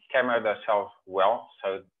we camoed ourselves well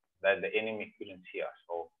so that the enemy couldn't see us,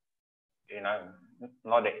 or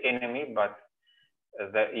not the enemy, but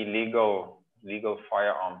the illegal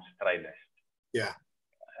firearms traders. Yeah.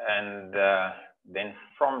 And then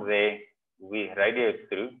from there we radioed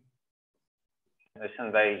through.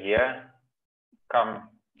 Listen, they here, come,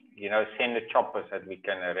 send the choppers that we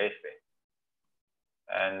can arrest them.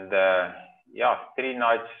 And yeah, 3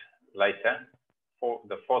 nights later,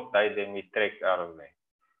 the 4th day, then we trekked out of there.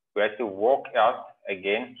 We had to walk out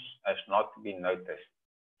again as not to be noticed.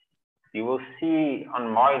 You will see on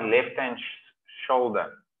my left-hand shoulder,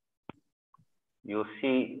 you'll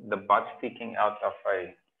see the butt sticking out of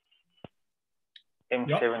a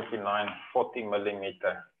M79 40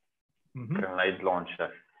 millimeter grenade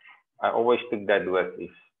launcher. I always took that with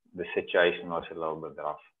if the situation was a little bit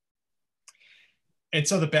rough. And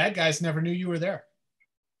so the bad guys never knew you were there?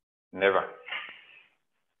 Never.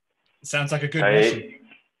 Sounds like a good mission.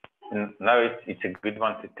 No, it's a good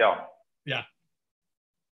one to tell. Yeah.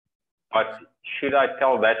 But should I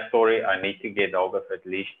tell that story, I need to get hold of at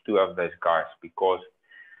least 2 of those guys, because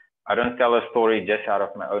I don't tell a story just out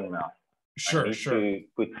of my own mouth. Sure, I need to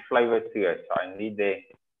put flavor to it. So I need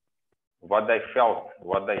what they felt,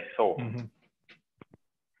 what they saw.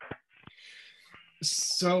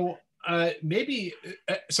 So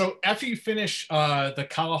so after you finish the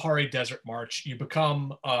Kalahari Desert March, you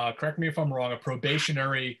become, correct me if I'm wrong, a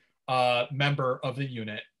probationary member of the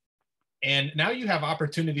unit. And now you have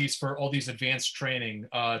opportunities for all these advanced training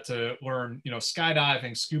to learn,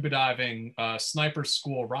 skydiving, scuba diving, sniper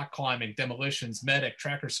school, rock climbing, demolitions, medic,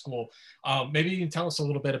 tracker school. Maybe you can tell us a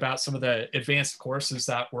little bit about some of the advanced courses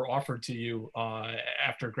that were offered to you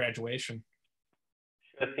after graduation.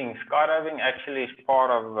 Sure thing. Skydiving actually is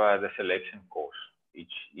part of the selection course.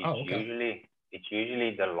 It's usually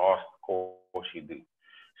the last course you do.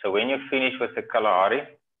 So when you finish with the Kalahari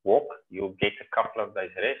walk, you'll get a couple of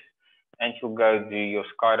days rest, and you'll go do your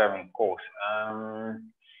skydiving course.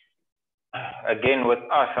 Again, with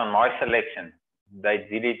us on my selection, they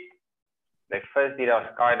first did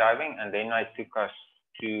our skydiving, and then they took us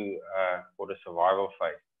to for the survival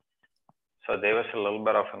phase. So there was a little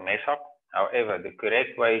bit of a mess up. However, the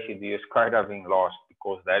correct way is to do your skydiving last,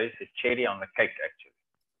 because that is a cherry on the cake,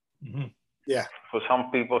 actually. Yeah. For some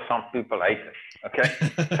people hate it. Okay.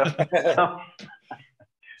 So,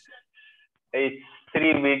 it's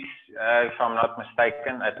 3 weeks, if I'm not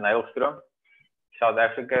mistaken, at Nylstroom, South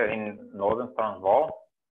Africa, in Northern Transvaal.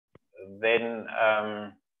 Then,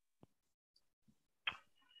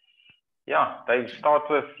 they start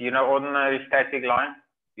with, ordinary static line.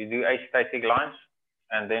 You do 8 static lines,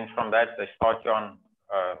 and then from that, they start you on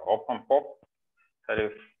hop and pop. So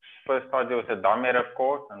the first start you with a dummy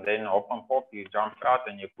ripcord, and then hop and pop, you jump out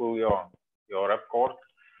and you pull your ripcord.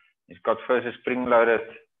 It's got first a spring-loaded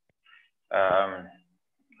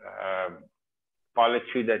pilot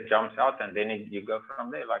chute that jumps out, and then you go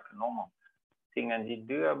from there like a normal thing, and you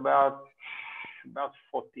do about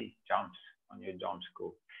 40 jumps on your jump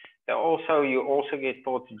school. You also get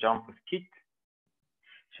taught to jump with kit.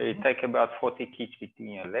 So you take about 40 kits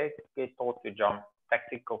between your legs, get taught to jump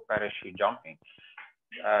tactical parachute jumping.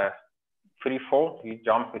 Free fall, you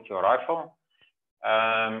jump with your rifle,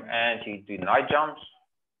 and you do night jumps,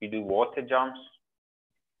 you do water jumps.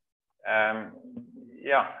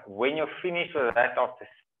 When you're finished with that after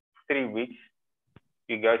 3 weeks,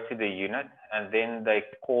 you go to the unit, and then they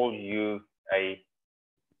call you a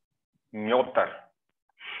nyotter.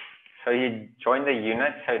 So you join the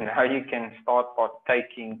unit, so now you can start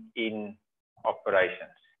partaking in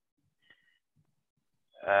operations.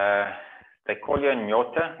 They call you a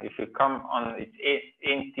nyotter. If you come on, it's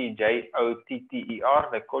NTJOTTER.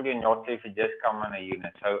 They call you a nyotter if you just come on a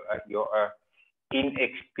unit. So you're an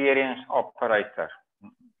inexperienced operator.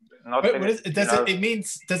 Not Wait, does it mean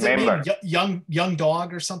young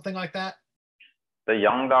dog or something like that? The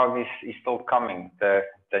young dog is still coming. The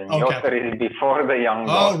nyotter is before the young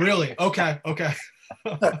dog. Oh, really? Okay.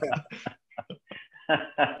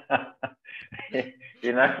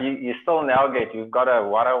 You know, you still navigate. You've got a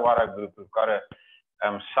Wara group. We've got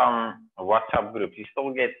some WhatsApp groups. You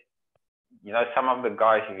still get, you know, some of the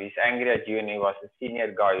guys, if he's angry at you and he was a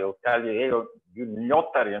senior guy, he'll tell you, hey, you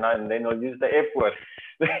nyotter, you know, and then he'll use the F word.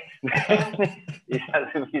 It's as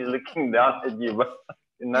if he's looking down at you, but,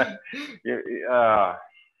 you know,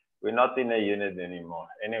 we're not in a unit anymore.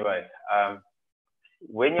 Anyway,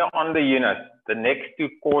 when you're on the unit, the next 2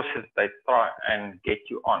 courses they try and get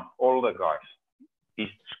you on, all the guys, is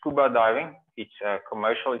scuba diving. It's a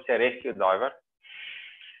commercial, it's a rescue diver.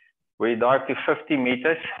 We dive to 50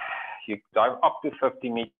 meters. You dive up to 50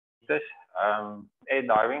 meters. Air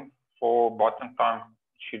diving for bottom time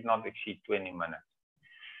should not exceed 20 minutes.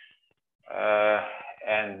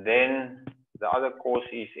 And then the other course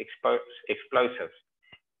is explosives,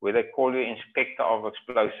 where they call you inspector of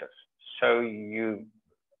explosives. So you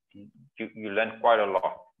learn quite a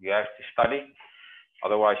lot. You have to study,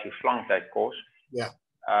 otherwise you flunk that course. Yeah.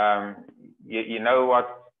 You know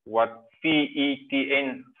what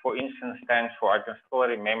PETN, for instance, stands for? I can still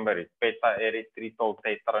remember it. Penta-erythritol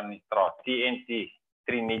tetranitrat, TNT,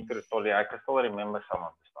 trinitritol. I can still remember some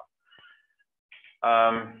of the stuff.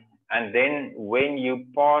 And then when you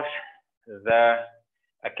pass the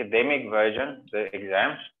academic version, the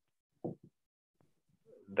exams,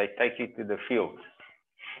 they take you to the field.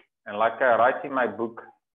 And like I write in my book,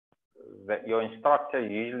 that your instructor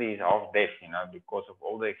usually is half deaf, you know, because of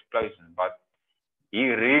all the explosions, but he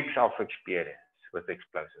reeks of experience with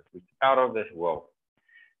explosives, which is out of this world.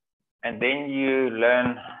 And then you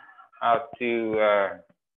learn how to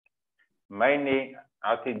mainly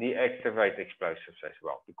how to deactivate explosives as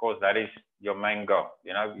well, because that is your main goal.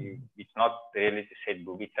 You know, it's not really to set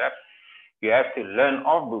booby traps. You have to learn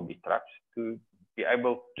of booby traps to be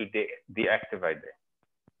able to deactivate them.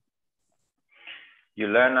 You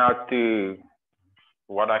learn how to,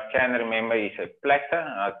 what I can remember is a platter,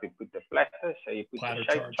 how to put the platter. So you put the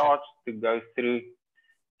shape charts to go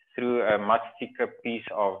through a much thicker piece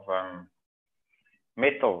of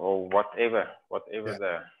metal or whatever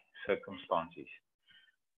the circumstances.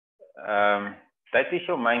 That is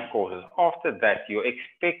your main courses. After that, you're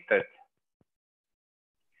expected.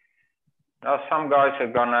 Now, some guys are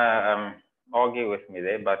gonna argue with me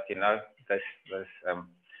there, but you know,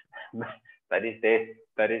 that is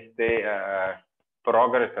their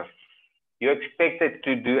prerogative. You're expected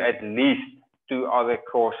to do at least 2 other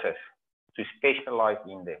courses to specialize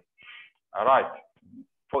in them. All right.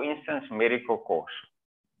 For instance, medical course.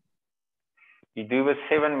 You do a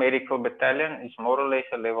 7 medical battalion. It's more or less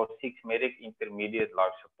a level 6 medic, intermediate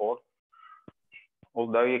life support,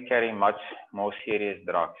 although you carry much more serious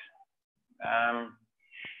drugs.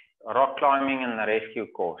 Rock climbing and rescue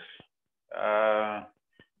course.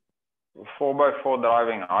 4x4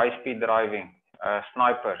 driving, high-speed driving,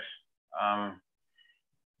 snipers.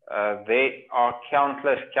 There are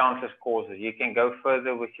countless courses. You can go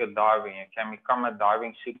further with your diving. You can become a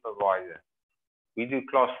diving supervisor. We do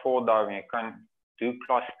class 4 diving. You can do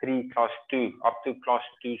class 3, class 2, up to class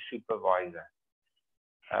 2 supervisor.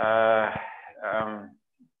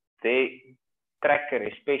 The tracker,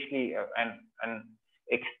 especially an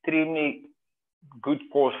extremely good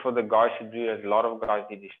course for the guys who do, a lot of guys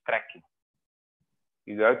did, is tracking.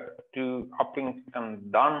 You go to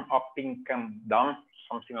Uppington Dam,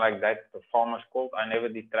 something like that, the farmer's called. I never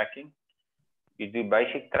did tracking. You do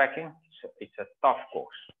basic tracking. It's a tough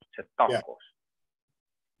course. It's a tough course.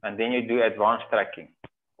 And then you do advanced tracking.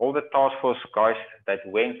 All the task force guys that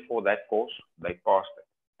went for that course, they passed it.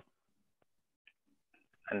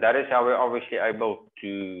 And that is how we're obviously able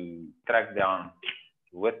to track down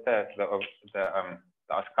with the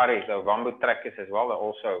Askaris, the Wambu trackers as well.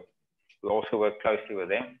 We also work closely with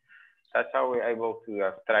them. That's how we're able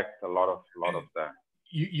to track a lot of the.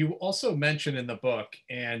 You also mentioned in the book,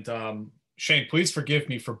 and Shane, please forgive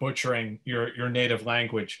me for butchering your native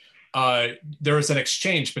language. There is an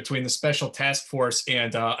exchange between the Special Task Force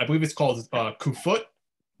and I believe it's called Kufut,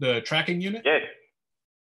 the tracking unit. Yes.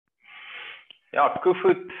 Yeah,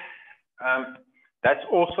 Kufut. That's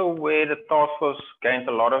also where the task force gained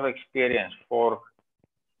a lot of experience for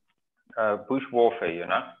bush warfare, you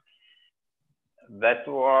know. That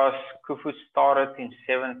was, Kufut started in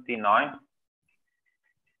 79,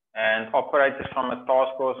 and operators from a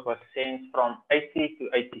task force was sent from 80 to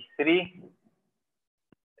 83.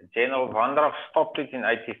 General Vandroff stopped it in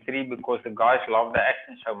 83 because the guys loved the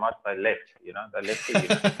action so much they left, you know, they left the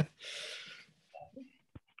unit.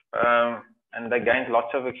 And they gained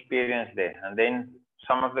lots of experience there. And then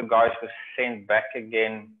some of the guys were sent back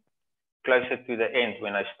again closer to the end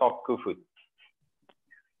when I stopped Kufut.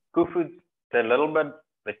 Kufut,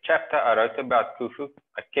 the chapter I wrote about Kufut,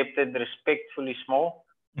 I kept it respectfully small.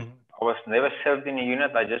 Mm-hmm. I was never served in a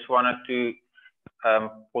unit. I just wanted to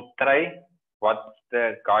portray what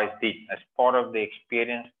the guys did as part of the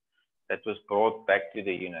experience that was brought back to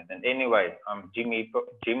the unit. And anyway,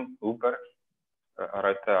 Jim Hooper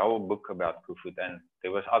wrote a whole book about Kufut, and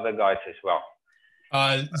there was other guys as well.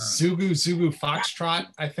 Zulu Foxtrot,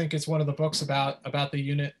 I think it's one of the books about the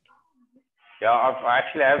unit. Yeah, I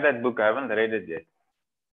actually have that book. I haven't read it yet.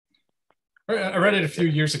 I read it a few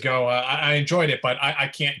years ago. I enjoyed it, but I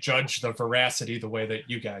can't judge the veracity the way that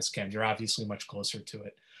you guys can. You're obviously much closer to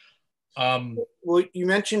it. Well, you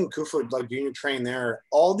mentioned Kufut, like doing your training there.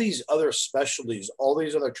 All these other specialties, all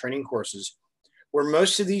these other training courses, were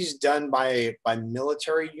most of these done by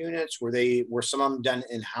military units? Were some of them done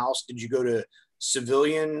in-house? Did you go to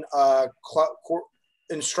civilian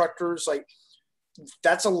instructors? Like,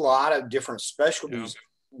 that's a lot of different specialties. Yeah.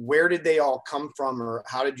 Where did they all come from, or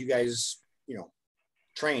how did you guys,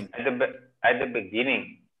 train? At the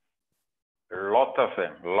beginning, lots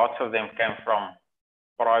of them came from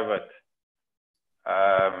private,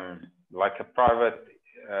 like a private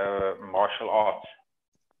martial arts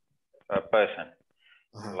person,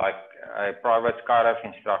 like a private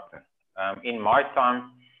skydiving instructor. In my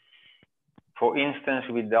time, for instance,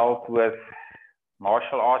 we dealt with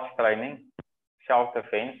martial arts training,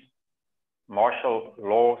 self-defense, martial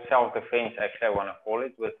law, self-defense, actually I want to call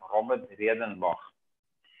it, with Robert Redenbach.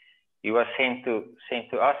 He was sent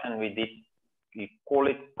to us, and we call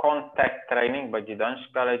it contact training, but you don't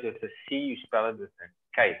spell it with a C, you spell it with a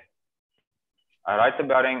K. I write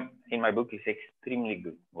about him in my book. He's extremely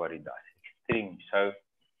good what he does, extremely. So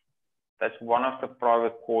that's one of the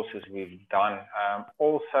private courses we've done.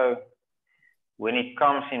 Also, when it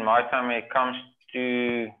comes, in my time, when it comes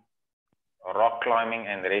to rock climbing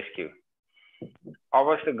and rescue, I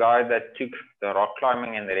was the guy that took the rock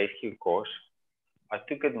climbing and the rescue course. I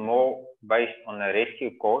took it more based on the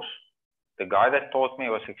rescue course. The guy that taught me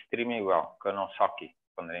was extremely well, Colonel Saki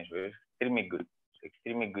from the rescue. He was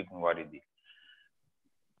extremely good in what he did.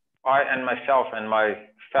 I and myself and my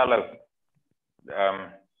fellow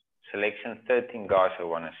selection 13 guys, I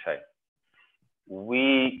want to say,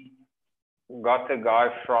 we got a guy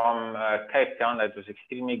from Cape Town that was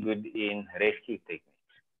extremely good in rescue techniques.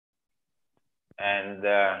 And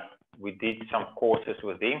we did some courses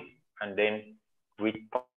with him, and then we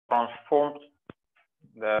transformed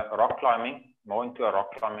the rock climbing more into a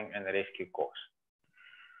rock climbing and rescue course.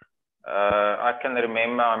 I can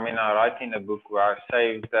remember, I write in a book where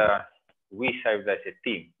we saved as a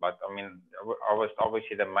team, but I was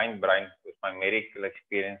obviously the main brain with my medical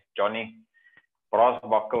experience. Johnny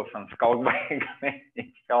Brasbuckle from Skalkbake,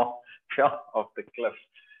 he fell off the cliff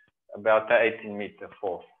about the 18-meter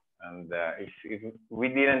fall. And if we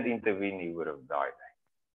didn't intervene, he would have died.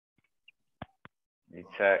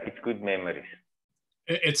 It's good memories.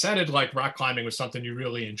 It sounded like rock climbing was something you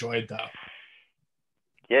really enjoyed, though.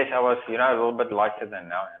 Yes, I was, a little bit lighter than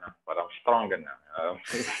now, but I'm stronger now.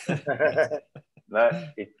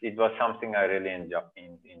 It was something I really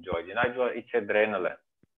enjoyed. It's adrenaline.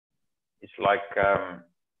 It's like, I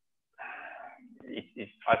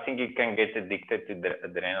think you can get addicted to the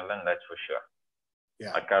adrenaline, that's for sure.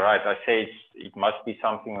 Yeah. Like I say it must be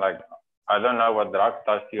something like, I don't know what drugs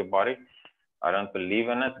does to your body. I don't believe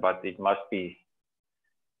in it, but it must be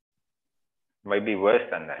maybe worse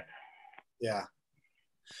than that. Yeah.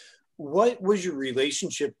 What was your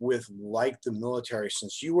relationship with, like, the military,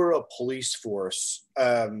 since you were a police force,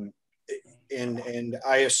 and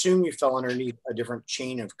I assume you fell underneath a different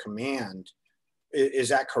chain of command? Is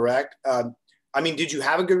that correct? Did you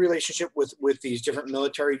have a good relationship with these different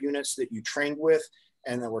military units that you trained with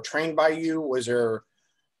and that were trained by you? Was there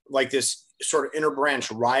like this sort of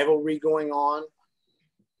interbranch rivalry going on?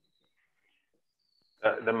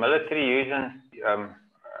 The military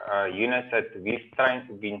units that we've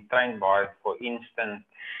been trained by, for instance,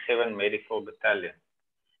 7 Medical Battalion,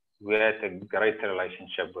 we had a great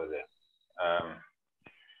relationship with them.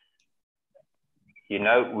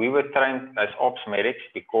 We were trained as ops medics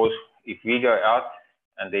because if we go out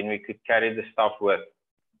and then we could carry the stuff with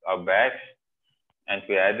our bags, and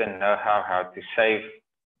we had the know-how how to save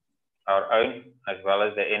our own as well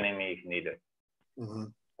as the enemy if needed,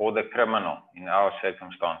 or the criminal in our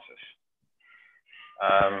circumstances.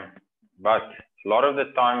 But a lot of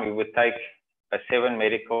the time we would take a 7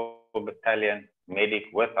 medical battalion medic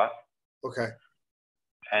with us. Okay.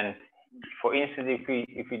 And for instance,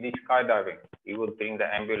 if we did skydiving, he would bring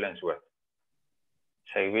the ambulance with.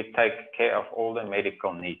 So we take care of all the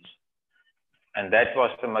medical needs. And that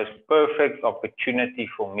was the most perfect opportunity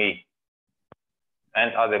for me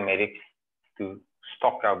and other medics to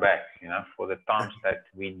stock our bags, you know, for the times that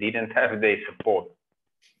we didn't have their support.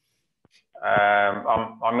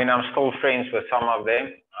 I mean, I'm still friends with some of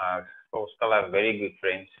them. I still have very good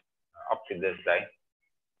friends up to this day.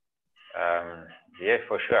 Yeah,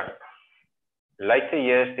 for sure. Later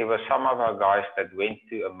years, there were some of our guys that went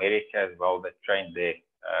to America as well that trained there.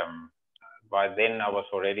 By then, I was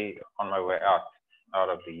already on my way out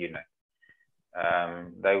of the unit.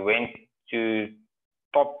 They went to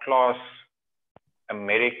top class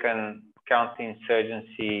American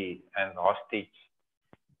counterinsurgency and hostage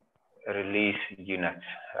release units.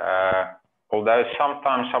 Although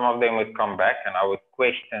sometimes some of them would come back and I would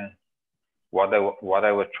question what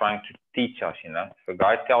they were trying to teach us, you know. If a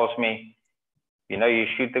guy tells me, you know, you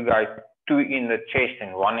shoot the guy 2 in the chest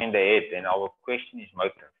and 1 in the head, and I will question his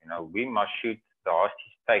motive. You know, we must shoot the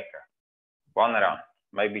hostage taker 1 round,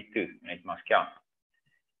 maybe 2, and it must count.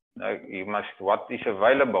 No, you must, what is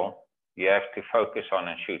available, you have to focus on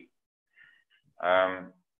and shoot.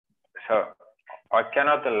 So I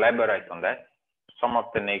cannot elaborate on that. Some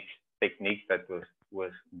of the next techniques that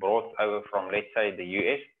was brought over from, let's say, the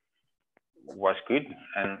US was good,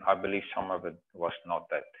 and I believe some of it was not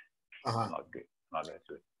that not good, not that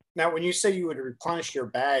good. Now, when you say you would replenish your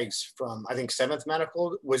bags from, I think, 7th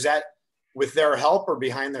Medical, was that with their help or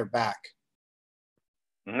behind their back?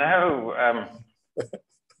 No,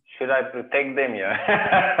 should I protect them? Yeah.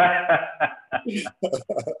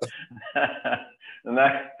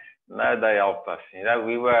 No, they helped us. You know,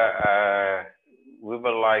 we were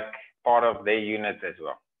like part of their unit as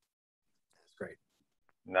well. That's great.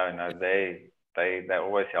 No, they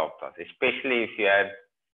always helped us, especially if you had,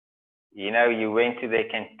 you know, you went to their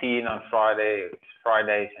canteen on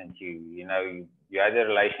Fridays, and you know, you had a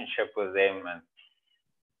relationship with them. And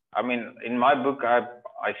I mean, in my book, I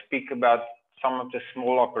speak about some of the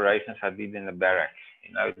small operations I did in the barracks.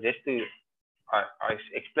 You know, I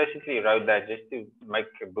explicitly wrote that just to make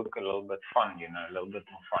a book a little bit fun, you know, a little bit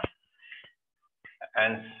more fun.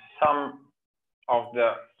 And some of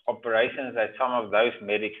the operations that some of those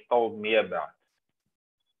medics told me about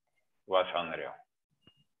was unreal.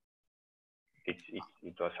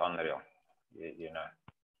 It was unreal, you know.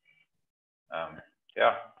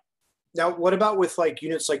 Yeah. Now, what about with like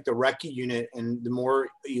units like the Recce unit and the more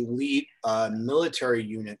elite military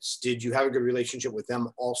units? Did you have a good relationship with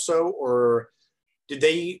them also, or did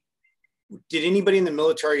anybody in the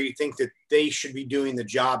military think that they should be doing the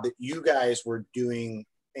job that you guys were doing,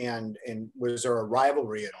 and was there a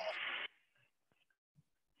rivalry at all?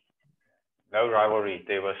 No rivalry.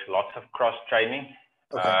 There was lots of cross training.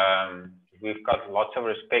 Okay. We've got lots of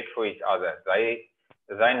respect for each other. They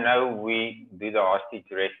know we do the hostage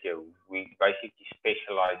rescue. We basically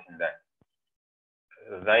specialize in that.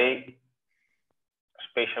 They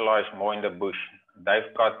specialize more in the bush.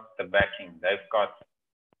 They've got the backing. They've got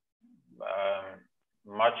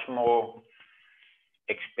much more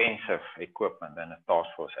expensive equipment than a task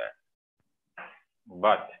force had.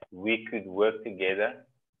 But we could work together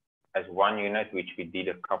as one unit, which we did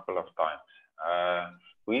a couple of times.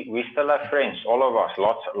 We still have friends, all of us,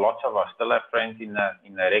 lots of us still have friends in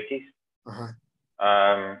the Recces.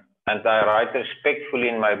 And I write respectfully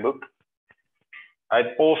in my book.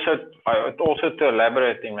 I'd also to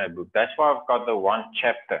elaborate in my book. That's why I've got the one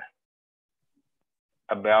chapter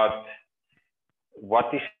about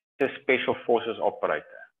what is the Special Forces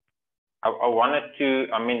operator. I wanted to,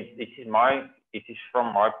 I mean, it is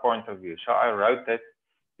from my point of view. So I wrote it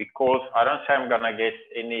because I don't say I'm gonna get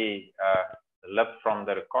any lip from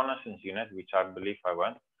the reconnaissance unit, which I believe I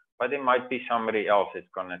won't, but there might be somebody else that's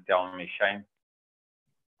gonna tell me, Shane,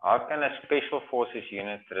 how can a Special Forces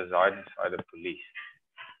unit reside inside the police?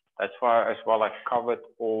 That's why as well I covered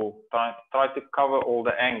tried to cover all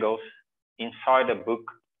the angles inside a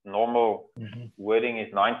book. Normal wording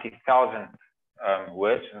is 90,000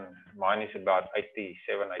 words, and mine is about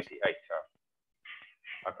 87, 88.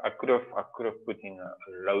 So I could have put in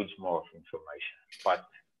loads more of information, but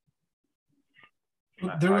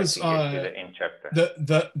There was the end chapter.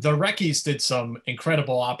 The Reckies did some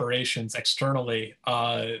incredible operations externally.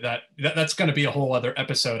 That's going to be a whole other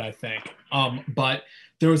episode, I think. But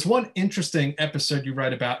there was one interesting episode you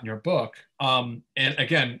write about in your book. And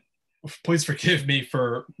again, please forgive me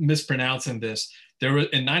for mispronouncing this. There was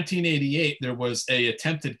in 1988 there was a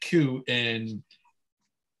attempted coup in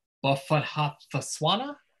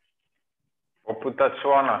Bophuthatswana.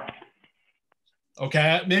 Bophuthatswana.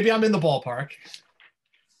 Okay, maybe I'm in the ballpark.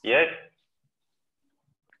 Yes.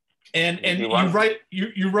 And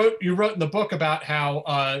you wrote in the book about how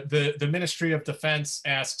the Ministry of Defense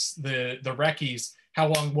asks the Reckies, how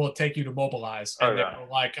long will it take you to mobilize? And they're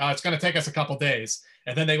like, it's going to take us a couple days.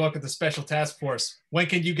 And then they look at the Special Task Force. When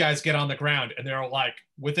can you guys get on the ground? And they're like,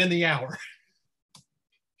 within the hour.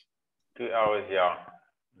 2 hours, yeah.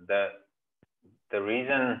 The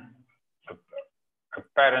reason,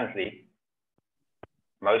 apparently,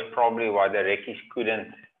 most probably why the Reckies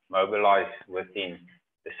couldn't mobilize within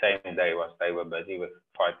the same day was they were busy with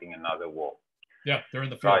fighting another war. Yeah, they're in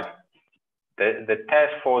the field. Right. The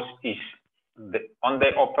task force is on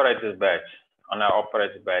their operator's badge. On our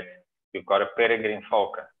operator's badge, we've got a peregrine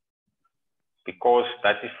falcon, because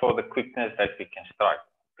that is for the quickness that we can strike.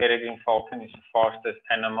 Peregrine falcon is the fastest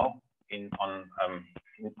animal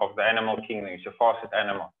of the animal kingdom. It's the fastest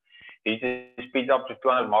animal. It speeds up to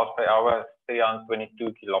 200 miles per hour,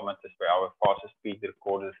 322 kilometers per hour. Fastest speed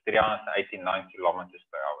recorded is 389 kilometers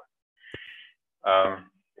per hour.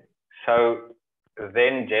 So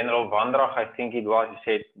then General Vandrach, I think it was,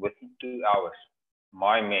 he said, within 2 hours,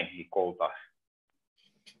 my men, he called us,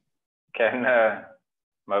 can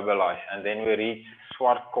mobilize. And then we reached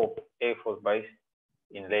Swartkop Air Force Base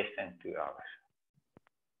in less than 2 hours.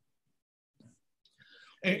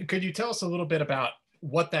 And could you tell us a little bit about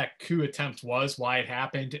what that coup attempt was, why it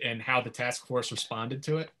happened, and how the task force responded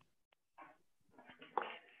to it?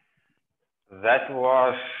 That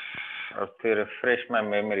was, to refresh my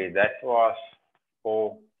memory, that was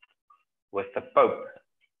with the Pope.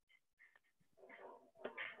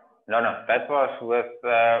 No, that was with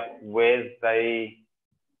where they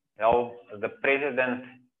held the President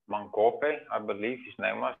Mangope, I believe his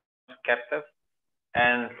name was, captive,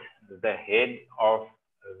 and the head of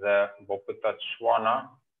the Bophuthatswana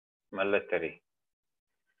military.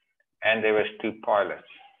 And there was 2 pilots,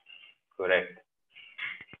 correct.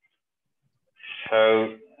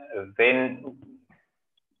 So then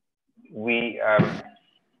we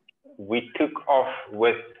took off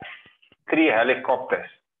with 3 helicopters.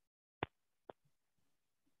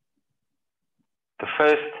 The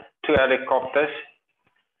first 2 helicopters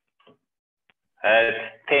had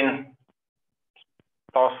 10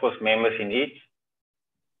 task force members in each.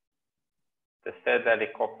 The third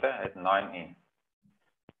helicopter had 9 in.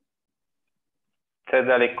 Third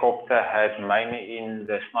helicopter had mainly in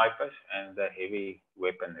the snipers and the heavy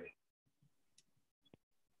weaponry.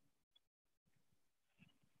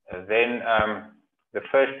 Then the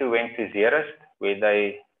first 2 went to Zeerust, where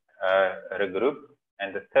they regrouped,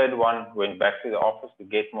 and the third one went back to the office to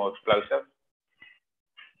get more explosives.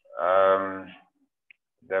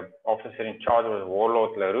 The officer in charge was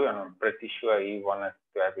Warlord Leroux, and I'm pretty sure he wanted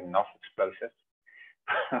to have enough explosives.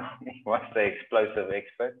 He was the explosive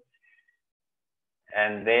expert.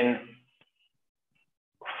 And then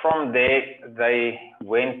from there, the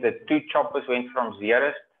 2 choppers went from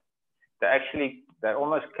Zeerust. They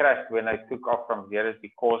almost crashed when they took off from Zeerust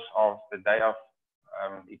because of the day of,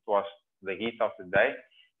 it was the heat of the day,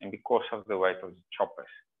 and because of the weight of the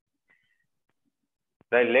choppers.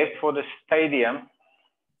 They left for the stadium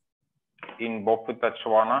in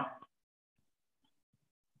Bophuthatswana,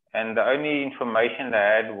 and the only information they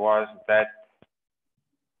had was that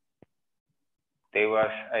the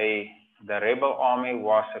rebel army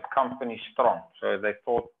was a company strong, so they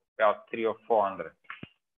thought about 300 or 400.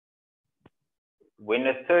 When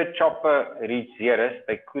the third chopper reached Zeerust,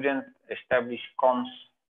 they couldn't establish comms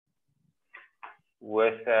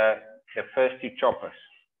with the first 2 choppers.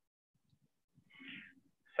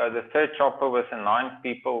 So the third chopper was 9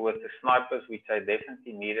 people with the snipers, which they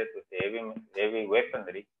definitely needed with the heavy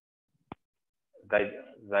weaponry.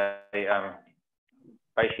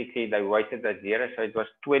 Basically they waited at Zeerust, so it was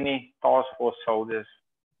 20 task force soldiers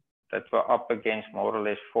that were up against more or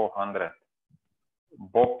less 400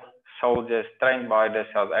 BOP soldiers trained by the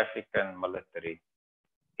South African military,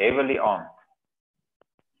 heavily armed.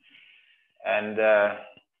 And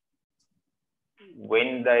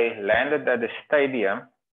when they landed at the stadium,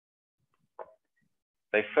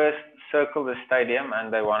 they first circled the stadium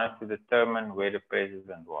and they wanted to determine where the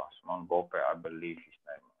president was. Mangope, I believe his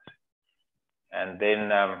name was. And then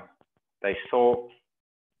they saw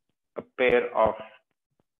a pair of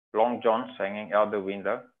long johns hanging out the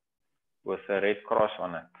window with a red cross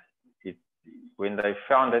on it. When they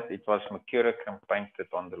found it, it was mercurochrome painted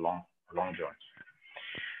on the long johns.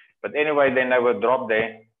 But anyway, then they were dropped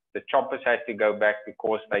there. The choppers had to go back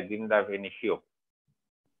because they didn't have any fuel.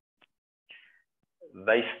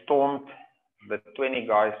 They stormed, the 20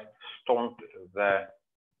 guys stormed the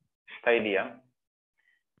stadium,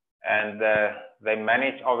 and they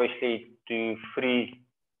managed obviously to free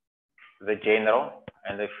the general,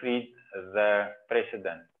 and they freed the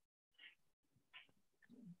president.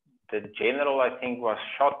 The general, I think, was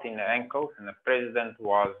shot in the ankle, and the president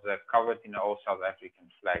was covered in an old South African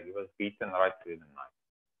flag. He was beaten right through the night.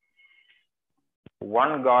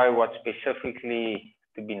 One guy, what specifically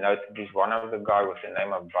to be noted, is one of the guys with the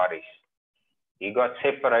name of Boris. He got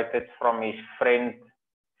separated from his friend,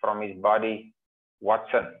 from his buddy,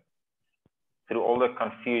 Watson, through all the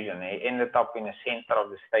confusion. He ended up in the center of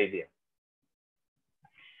the stadium.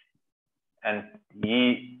 And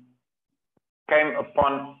he came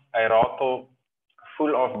upon a rattle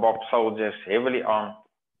full of Bob soldiers, heavily armed.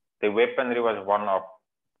 The weaponry was one up.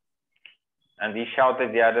 And he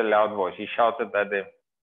shouted, he had a loud voice. He shouted at them,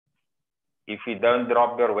 "If you don't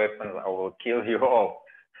drop your weapons, I will kill you all."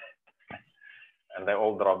 And they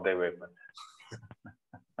all dropped their weapons.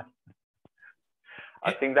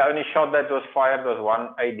 I think the only shot that was fired was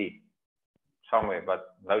one AD somewhere,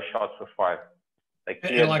 but no shots were fired. They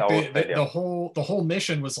cleared like the whole stadium. the whole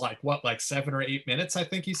mission was like what, like 7 or 8 minutes, I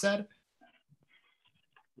think he said.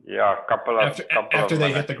 Yeah, couple after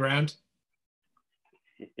they hit the ground.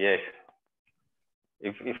 Yes,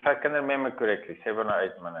 if I can remember correctly, 7 or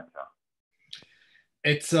 8 minutes.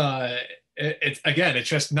 It's again, it's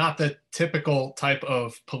just not the typical type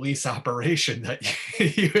of police operation that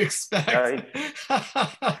you expect.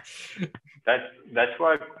 That's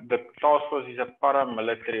why the task force is a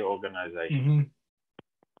paramilitary organization.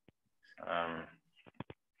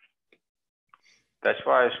 That's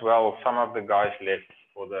why as well some of the guys left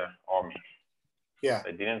for the army. Yeah,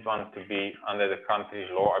 they didn't want to be under the country's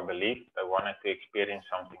law, I believe. They wanted to experience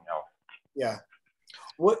something else. Yeah.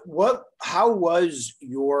 How was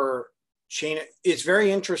your chain? It's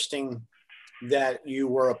very interesting that you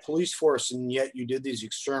were a police force and yet you did these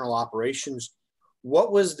external operations.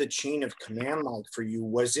 What was the chain of command like for you?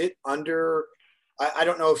 Was it under, I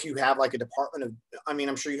don't know if you have like a department of, I mean,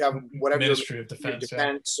 I'm sure you have whatever. Ministry of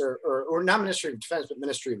Defense. Or not Ministry of Defense, but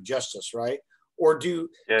Ministry of Justice, right? Or did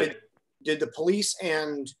the police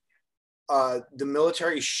and the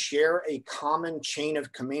military share a common chain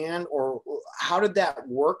of command, or how did that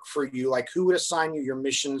work for you? Like, who would assign you your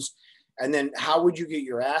missions, and then how would you get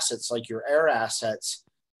your assets, like your air assets?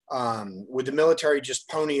 Would the military just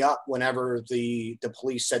pony up whenever the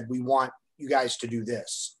police said, "We want you guys to do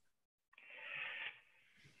this"?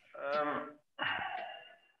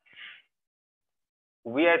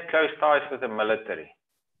 We had close ties with the military.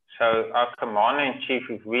 So our commander-in-chief,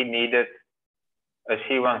 if we needed a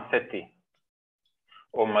C-130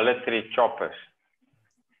 or military choppers,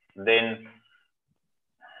 then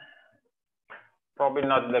probably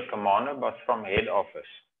not the commander, but from head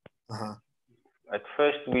office. At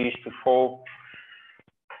first, we used to fall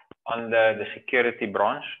under the security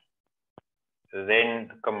branch. Then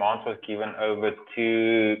the command was given over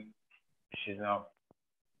to, she's now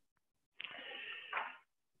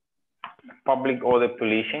public order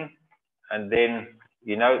policing. And then,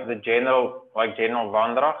 you know, the general, like General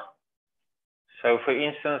Vandrach. So for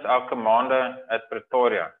instance, our commander at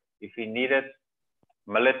Pretoria, if he needed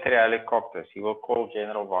military helicopters, he will call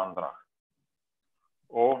General Vandrach.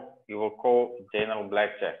 Or he will call General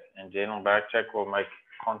Blackjack, and General Blackjack will make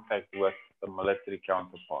contact with the military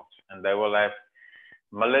counterparts. And they will have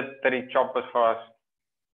military choppers for us.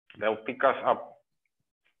 They'll pick us up.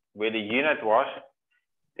 Where the unit was,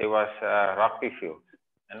 there was a rugby field.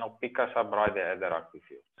 And they'll pick us up right there at the rugby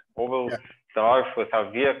field. Or we'll drive with our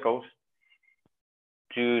vehicles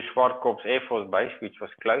to Swartkorps Air Force Base, which was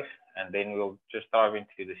close. And then we'll just drive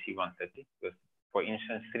into the C-130 with, for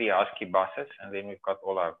instance, 3 Husky buses, and then we've got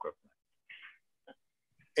all our equipment.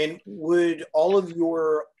 And would all of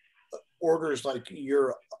your orders, like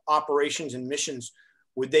your operations and missions,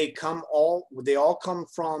 would they all come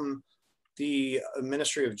from the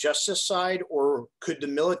Ministry of Justice side, or could the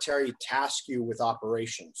military task you with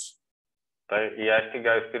operations? He has to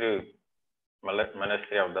go through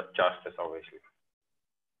Ministry of Justice, obviously.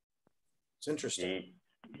 It's interesting.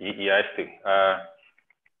 He has to.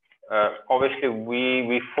 Obviously,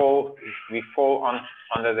 we fall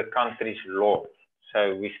under the country's law.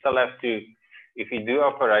 So we still have to, if we do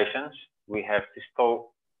operations, we have to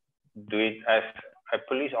still do it as a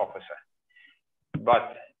police officer.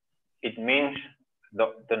 But it means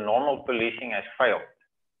the normal policing has failed.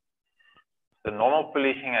 The normal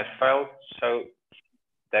policing has failed, so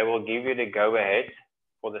they will give you the go-ahead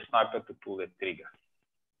for the sniper to pull the trigger.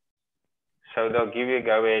 So they'll give you a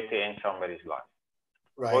go-ahead to end somebody's life.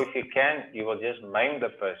 Right. Or if you can, you will just maim the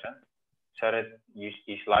person so that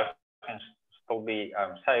his life can still be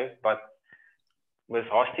saved. But with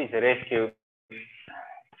hostage rescue,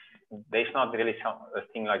 there's not really a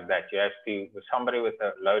thing like that. You have to, with somebody with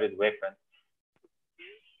a loaded weapon,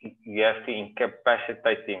 you have to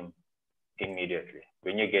incapacitate him immediately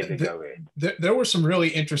when you get the go-ahead. There were some really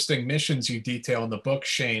interesting missions you detail in the book,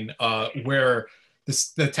 Shane, where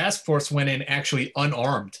the task force went in actually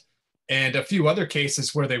unarmed, and a few other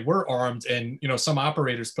cases where they were armed, and some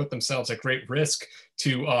operators put themselves at great risk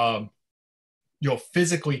to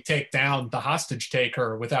physically take down the hostage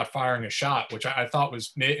taker without firing a shot, which I thought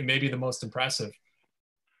was maybe the most impressive.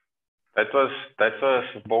 That was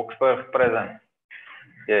Boksburg prison.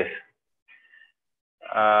 Yes.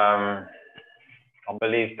 I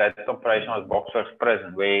believe that operation was Boksburg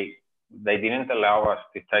prison, where they didn't allow us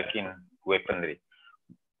to take in weaponry.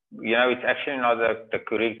 It's actually not the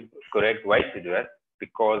correct way to do it,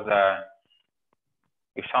 because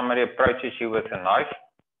if somebody approaches you with a knife,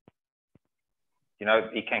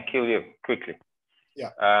 he can kill you quickly.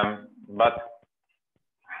 Yeah. But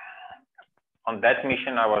on that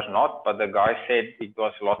mission I was not, but the guy said it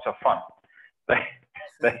was lots of fun.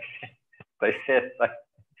 They said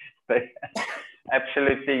they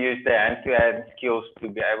absolutely used their hand-to-hand skills to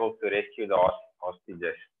be able to rescue the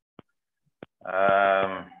hostages.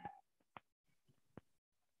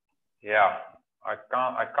 Yeah, I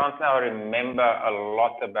can't now remember a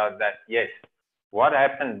lot about that. Yes, what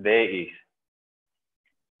happened there is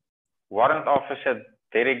Warrant Officer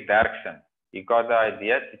Derek Derksen, he got the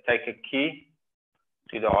idea to take a key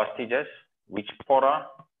to the hostages, which Porra,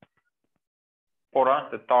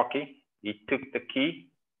 the talkie, he took the key,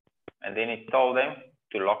 and then he told them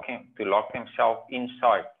to lock himself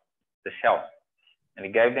inside the cell, and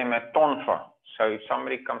he gave them a tonfa. So if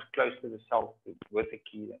somebody comes close to the cell with the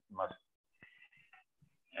key, they must,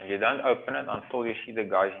 and you don't open it until you see the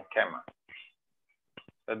guys in camera.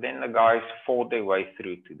 So then the guys fought their way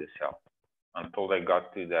through to the cell until they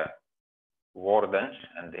got to the wardens,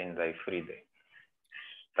 and then they freed them.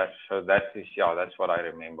 That's what I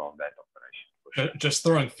remember of that operation. Sure. Just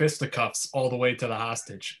throwing fisticuffs all the way to the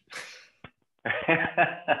hostage.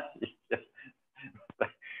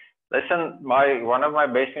 Listen, one of my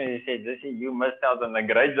best friends, he said, "Listen, you missed out on a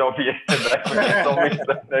great job yesterday."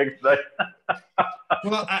 The next day.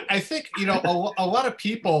 Well, I think a lot of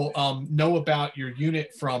people know about your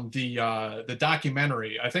unit from the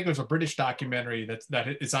documentary. I think there's a British documentary that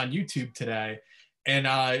is on YouTube today, and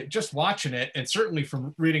just watching it, and certainly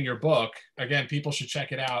from reading your book, again, people should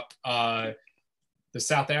check it out. The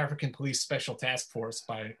South African Police Special Task Force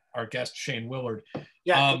by our guest Shane Willard.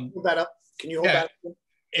 Yeah, can you hold that up? Can you hold that up?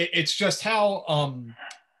 It's just how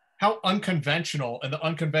unconventional and the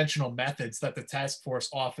unconventional methods that the task force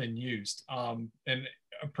often used. And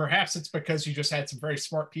perhaps it's because you just had some very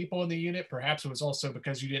smart people in the unit. Perhaps it was also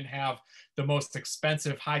because you didn't have the most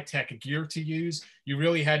expensive high-tech gear to use. You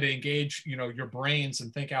really had to engage, your brains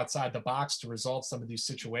and think outside the box to resolve some of these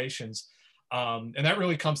situations. And that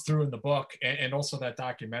really comes through in the book and also that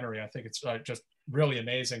documentary. I think it's just really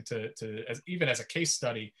amazing even as a case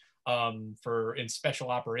study for in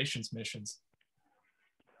special operations missions.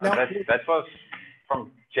 That was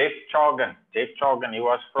from Jeff Chargan. Jeff Chargan, he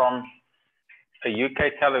was from a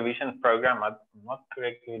UK television program. I'm not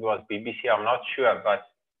correct if it was BBC, I'm not sure, but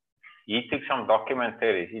he took some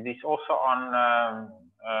documentaries. It is also on,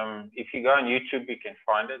 if you go on YouTube, you can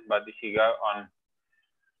find it, but if you go on,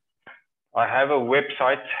 I have a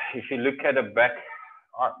website. If you look at the back,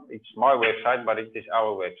 it's my website, but it is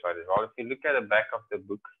our website as well. If you look at the back of the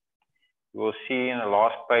book, you will see in the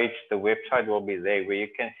last page, the website will be there, where you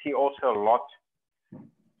can see also a lot.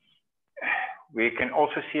 We can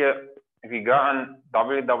also see, if you go on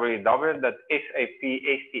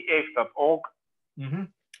www.sapstf.org. Mm-hmm.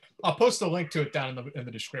 I'll post a link to it down in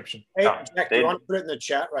the description. Hey, Jack, do you want to put it in the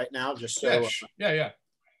chat right now? Just so. Yeah.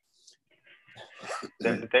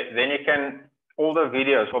 Then you can, all the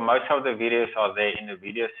videos, or most of the videos are there in the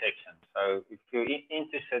video section. So if you're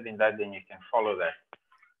interested in that, then you can follow that.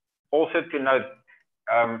 Also to note,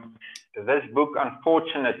 this book,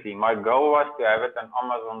 unfortunately, my goal was to have it on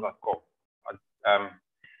Amazon.com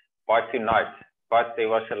by tonight, but there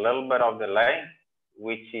was a little bit of delay,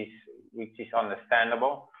 which is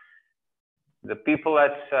understandable. The people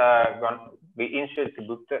that's going to be interested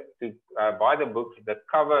to buy the book, the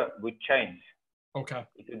cover would change. Okay.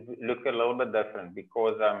 It would look a little bit different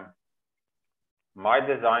because My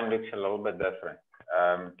design looks a little bit different.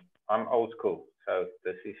 I'm old school, so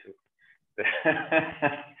this is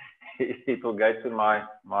it will go to my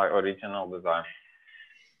original design.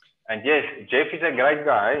 And yes, Jeff is a great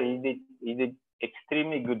guy. He did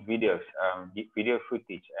extremely good videos, video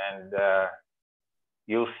footage, and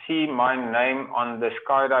you'll see my name on the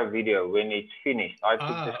skydive video when it's finished. I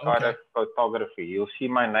took the skydive photography. You'll see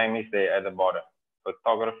my name is there at the bottom.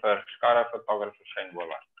 Skydive photographer Shane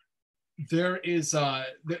Willard. There is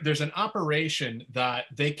there's an operation that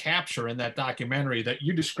they capture in that documentary that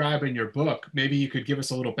you describe in your book. Maybe you could give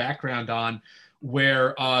us a little background on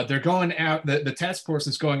where they're going out. The task force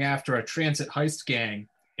is going after a transit heist gang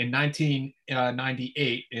in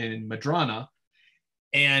 1998 in Madrona,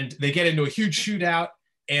 and they get into a huge shootout.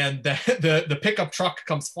 And the pickup truck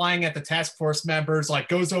comes flying at the task force members, like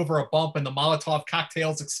goes over a bump, and the Molotov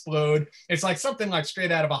cocktails explode. It's like something like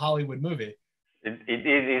straight out of a Hollywood movie. It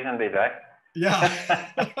is, isn't it? Eh? Yeah.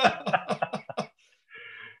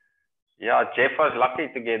 Yeah, Jeff was lucky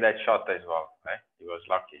to get that shot as well. Eh? He was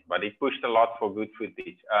lucky, but he pushed a lot for good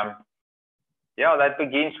footage. Yeah, that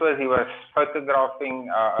begins with he was photographing,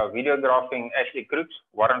 videographing Ashley Crooks,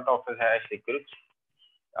 warrant officer Ashley Crooks.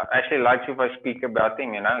 Ashley likes if I speak about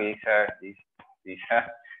him, you know, he's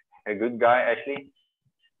a good guy, Ashley.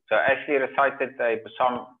 So Ashley recited a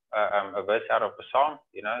verse out of the Psalm,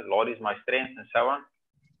 you know, Lord is my strength and so on.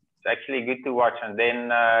 It's actually good to watch. And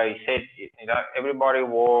then he said, you know, everybody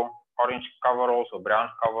wore orange coveralls or brown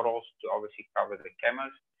coveralls to obviously cover the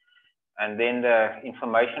cameras. And then the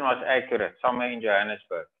information was accurate somewhere in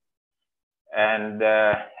Johannesburg. And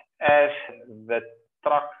as the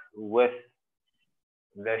truck with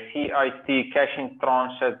the CIT cash in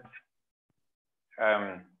transit,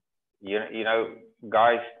 you know,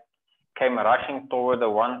 guys came rushing toward the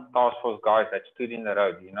one task force guy that stood in the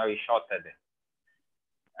road. You know, he shot at them.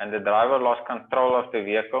 And the driver lost control of the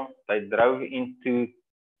vehicle. They drove into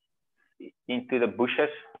the bushes,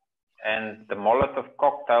 and the Molotov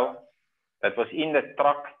cocktail that was in the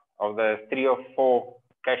truck of the 3 or 4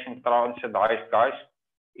 cash in transit heist guys,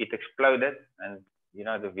 it exploded, and, you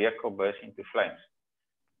know, the vehicle burst into flames.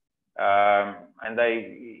 And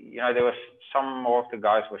they, you know, there was some more of the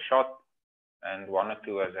guys were shot, and 1 or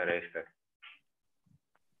 2 was arrested.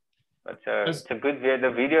 But it's a good video.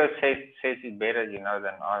 The video says it better, you know,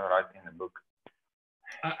 than I write in the book.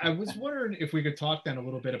 I was wondering if we could talk then a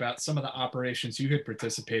little bit about some of the operations you had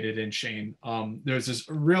participated in, Shane. There's this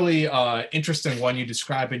really interesting one you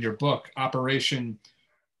describe in your book, Operation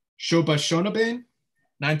Shobashonabane,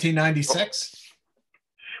 1996.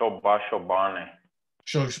 Shobashobane.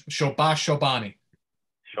 Shobashobane.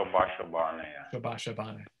 Shobashobane, yeah.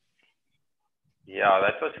 Shobashobane. Yeah,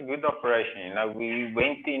 that was a good operation. You know, we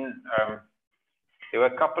went in, there were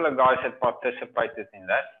a couple of guys that participated in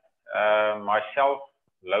that. Myself,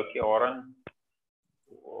 Loki Oren,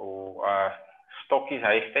 Stocky's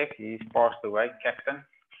Haystack, he's passed away, captain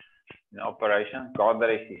in the operation. God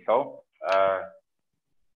rest his soul.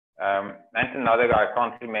 And another guy, I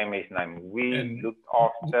can't remember his name. We looked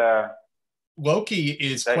after... Loki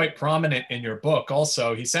is quite prominent in your book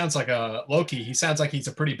also. He sounds like he sounds like he's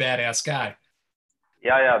a pretty badass guy.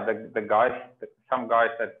 Yeah, the guys, some guys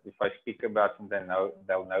that if I speak about him,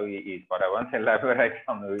 they'll know he is, but I won't elaborate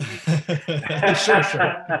on who he is. Sure.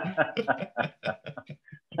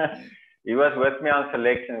 He was with me on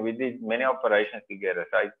selection. We did many operations together.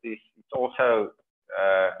 So it's also,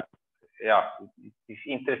 yeah, it's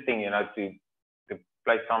interesting, you know, to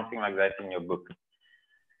play something like that in your book.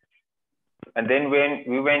 And then when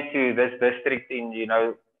we went to this district in, you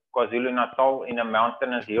know, KwaZulu-Natal in the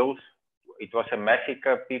mountainous hills, it was a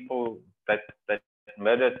massacre, people that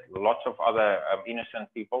murdered lots of other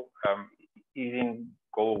innocent people. In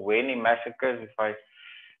Golweni massacres, if I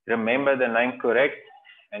remember the name correct,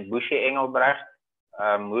 and Bushy Engelbrecht,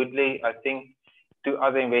 Moodley, I think, 2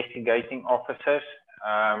 other investigating officers.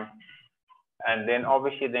 And then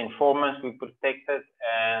obviously the informants we protected,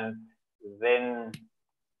 and then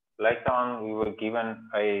later on we were given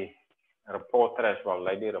a reporter as well,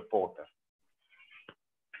 lady reporter.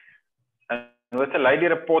 And with the lady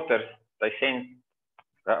reporter, they sent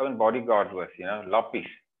their own bodyguard with, you know, Lapis,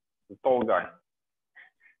 the tall guy.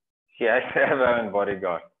 She has to have her own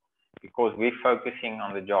bodyguard because we're focusing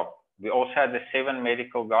on the job. We also had the 7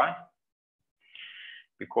 medical guy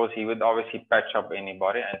because he would obviously patch up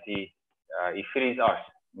anybody, and he frees us.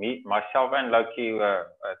 Me, myself and Loki were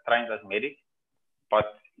trained as medics,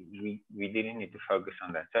 but we didn't need to focus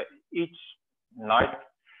on that. So each night,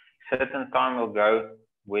 certain time will go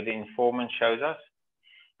where the informant shows us,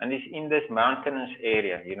 and it's in this mountainous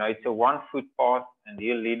area. You know, it's a 1 footpath, and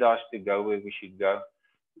he'll lead us to go where we should go.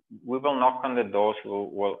 we will knock on the doors.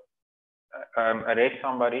 We'll arrest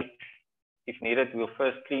somebody. If needed, we'll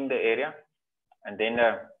first clean the area, and then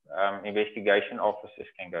investigation officers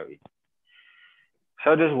can go in.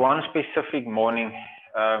 So this one specific morning,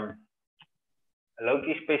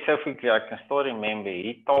 Loki specifically, I can still remember,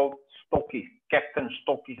 he told Stokkie, Captain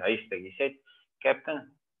Stokkie Haystack, he said,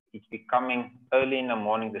 Captain, it's becoming early in the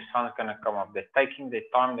morning, the sun's going to come up. They're taking their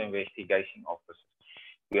time, the investigation officers.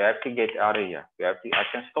 We have to get out of here. We have to, I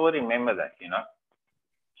can still remember that, you know.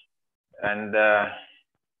 And,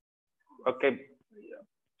 okay,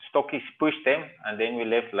 Stokkie pushed them, and then we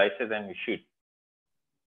left later than we should.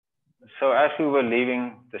 So as we were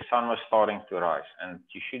leaving, the sun was starting to rise, and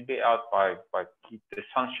you should be out by the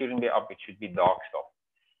sun shouldn't be up, it should be dark still.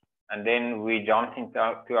 And then we jumped into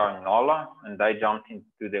our Nala, and they jumped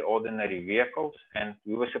into the ordinary vehicles, and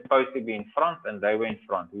we were supposed to be in front, and they were in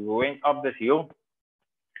front. We went up this hill,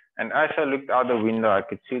 and as I looked out the window, I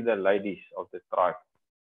could see the ladies of the tribe.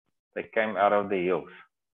 They came out of the hills,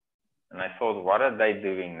 and I thought, what are they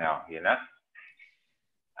doing now, you know?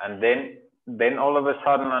 And then all of a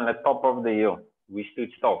sudden, on the top of the hill, we stood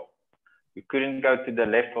still. We couldn't go to the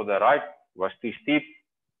left or the right, it was too steep,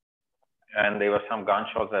 and there were some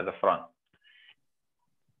gunshots at the front.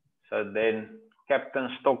 So then Captain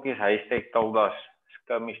Stokkie Haystack told us,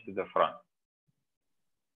 skirmish to the front.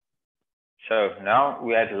 So now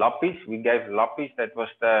we had Lappies. We gave Lappies, that was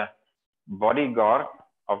the bodyguard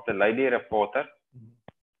of the lady reporter.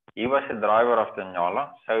 He was the driver of the Nyala,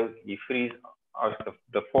 so he frees us,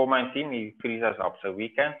 the four-man team, he frees us up. So we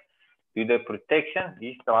can do the protection,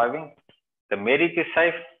 he's driving, the medic is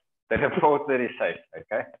safe, the reporter is safe,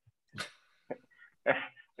 okay?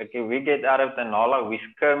 Okay, we get out of the Nala, we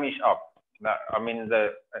skirmish up. Now, I mean,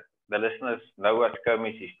 the listeners know what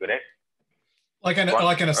skirmish is, correct? Like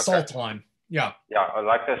an assault line, yeah. Yeah,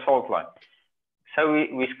 like an assault line. So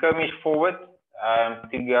we skirmish forward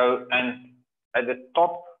to go, and at the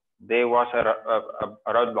top, there was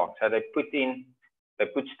a roadblock. So they put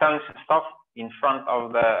stones and stuff in front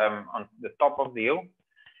of on the top of the hill.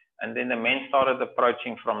 And then the men started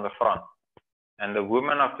approaching from the front. And the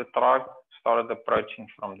women of the tribe started approaching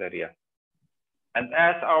from the rear. And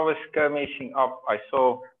as I was skirmishing up, I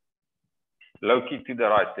saw Loki to the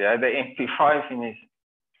right. He had the MP5 in his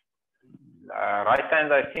right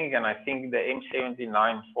hand, I think, and I think the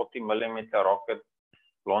M79 40mm rocket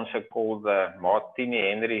launcher called the Martini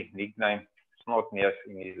Henry nickname. It's not near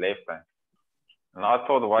in his left hand. And I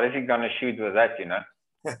thought, what is he going to shoot with that, you know?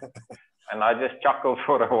 And I just chuckled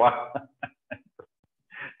for a while.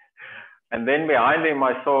 And then behind him,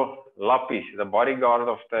 I saw Lappies, the bodyguard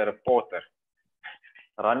of the reporter,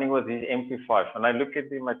 running with his MP5. And I look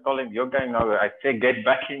at him, I told him, you're going nowhere. I said, get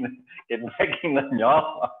back in the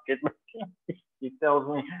Nyala. Get back in. He tells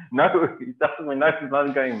me, no, he's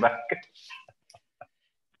not going back.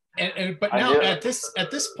 But now at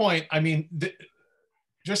this point, I mean,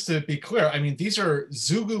 just to be clear, I mean, these are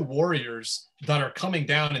Zulu warriors that are coming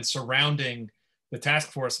down and surrounding the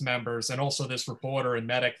task force members, and also this reporter and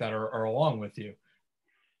medic that are along with you.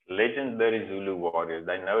 Legendary Zulu warriors.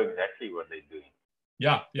 They know exactly what they're doing.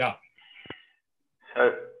 Yeah, yeah.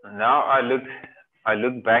 So now I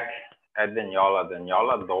look back at the Nyala. The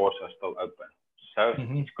Nyala doors are still open. So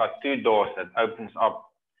it's got two doors that opens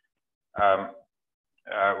up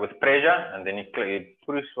with pressure, and then it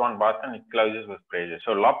pushes one button, it closes with pressure.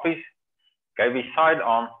 So Lappies gave his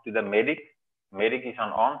sidearm to the medic. Medic is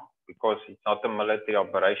unarmed because it's not a military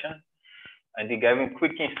operation. And he gave him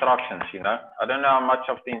quick instructions, you know. I don't know how much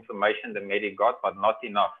of the information the medic got, but not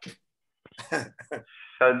enough.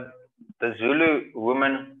 So the Zulu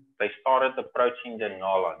women, they started approaching the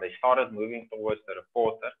Nyala. They started moving towards the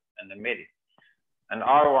reporter and the medic. And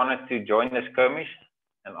I wanted to join the skirmish,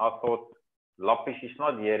 and I thought, Lappies is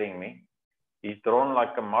not hearing me. He's drawn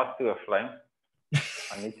like a moth to a flame.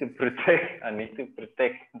 I need to protect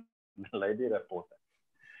the lady reporter.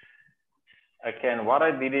 Okay, and what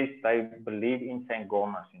I did is they believe in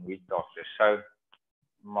Sangomas, in witch doctors. So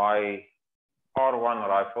my R1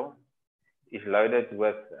 rifle is loaded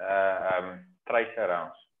with tracer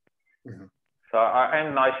rounds. So I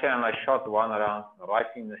aimed nicely and I shot one round right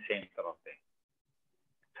in the center of them.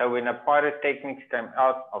 So when the pyrotechnics came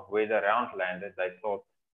out of where the round landed, they thought,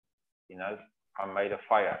 you know, I made a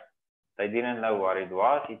fire. They didn't know what it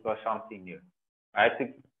was. It was something new. I had to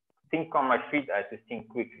think on my feet. I had to think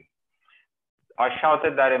quickly. I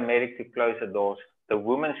shouted at a medic to close the doors. The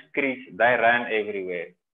women screeched. They ran everywhere.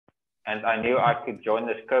 And I knew I could join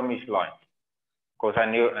the skirmish line. Because I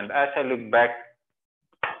knew, and as I looked back,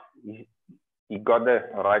 he got the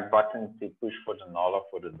right button to push for the Nala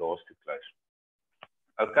for the doors to close.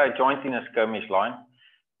 Okay, I joined in a skirmish line.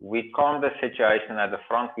 we calmed the situation at the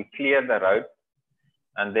front, we cleared the road,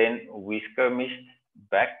 and then we skirmished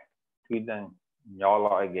back to the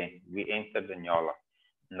Nyala again. We entered the Nyala.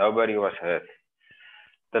 Nobody was hurt.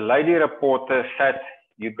 The lady reporter said,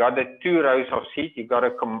 you got the 2 rows of seats, you got a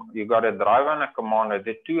driver and a commander,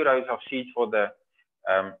 the 2 rows of seats for the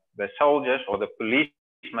soldiers or the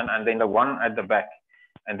policemen, and then the one at the back.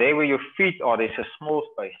 And there where your feet are, there's a small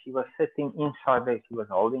space. She was sitting inside there. She was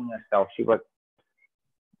holding herself. She was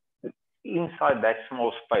inside that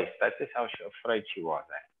small space. That is how afraid she was.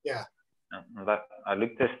 Yeah. And that, I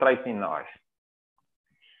looked her straight in the eyes.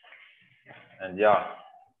 And yeah,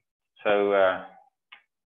 so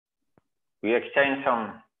we exchanged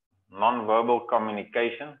some non-verbal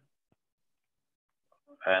communication.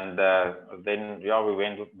 And then, yeah, we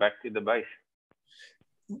went back to the base.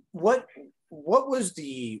 What was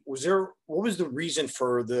the reason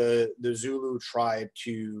for the Zulu tribe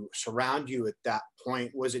to surround you at that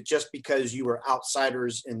point? Was it just because you were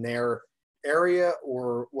outsiders in their area,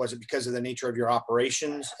 or was it because of the nature of your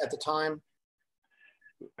operations at the time?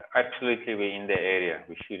 Absolutely, we're in the area.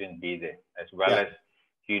 We shouldn't be there. As well as,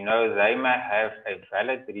 you know, they may have a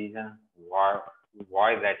valid reason why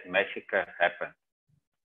that massacre happened.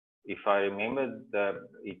 If I remember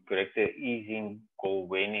it correctly,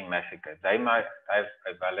 Izingolweni massacre, they might have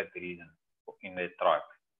a valid reason in their tribe,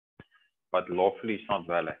 but lawfully it's not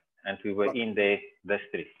valid. And we were in their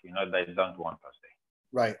district, you know, they don't want us there.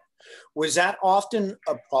 Right. Was that often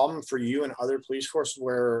a problem for you and other police forces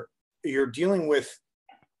where you're dealing with,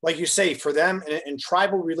 like you say, for them in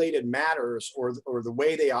tribal related matters or the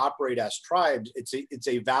way they operate as tribes, it's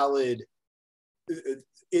valid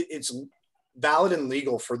and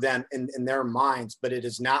legal for them in their minds, but it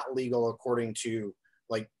is not legal according to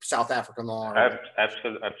like South African law.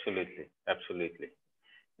 Absolutely.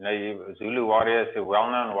 You know, Zulu warriors are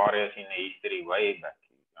well-known warriors in the history way back.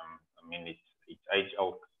 I mean, it's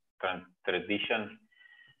age-old tradition.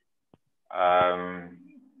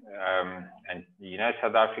 And you know,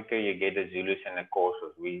 South Africa, you get the Zulus and the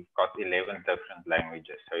Xhosas. We've got 11 different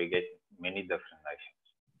languages, so you get many different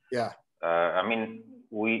nations. Yeah. I mean,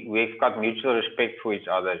 we've got mutual respect for each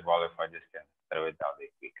other as well, if I just can throw it out there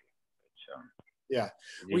quickly.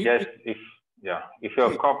 If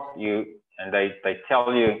you're a cop, and they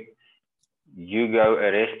tell you, you go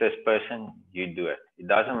arrest this person, you do it. It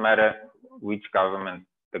doesn't matter which government,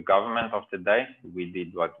 the government of the day, we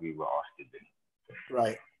did what we were asked to do.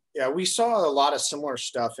 Right. Yeah, we saw a lot of similar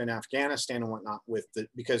stuff in Afghanistan and whatnot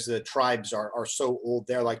because the tribes are so old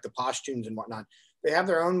there, like the Pashtuns and whatnot. They have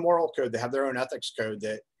their own moral code. They have their own ethics code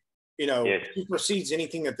that, you know, supersedes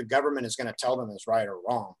anything that the government is going to tell them is right or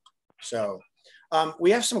wrong. So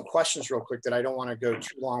we have some questions real quick that I don't want to go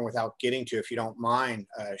too long without getting to, if you don't mind,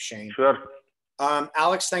 Shane. Sure.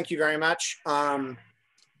 Alex, thank you very much.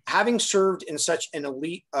 Having served in such an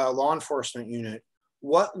elite law enforcement unit,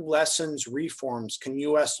 what lessons, reforms can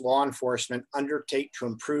U.S. law enforcement undertake to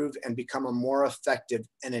improve and become a more effective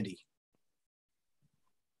entity?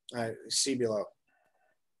 See below.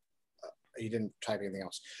 You didn't type anything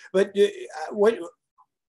else. But what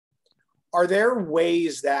are there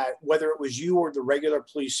ways that, whether it was you or the regular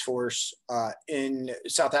police force in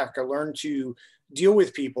South Africa, learned to deal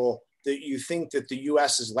with people that you think that the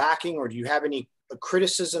U.S. is lacking, or do you have any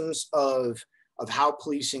criticisms of how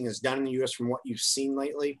policing is done in the U.S. from what you've seen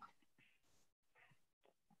lately?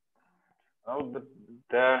 Well,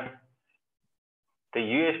 the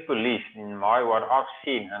U.S. police, in what I've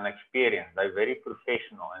seen and experienced, they're very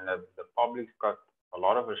professional, and the public's got a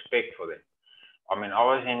lot of respect for them. I mean, I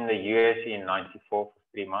was in the U.S. in 94 for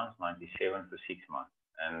 3 months, 97 for 6 months,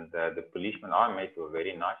 and the policemen I met were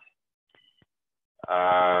very nice.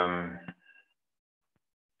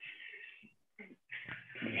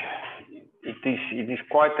 It is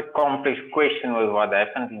quite a complex question with what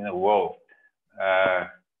happened in the world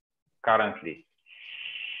currently.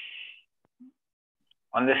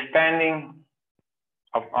 Understanding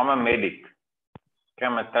of, I'm a medic,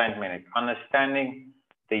 I'm a trained medic, understanding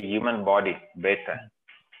the human body better,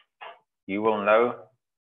 you will know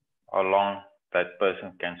how long that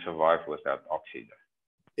person can survive without oxygen.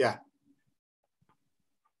 Yeah.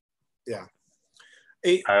 Yeah.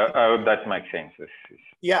 I hope that makes sense.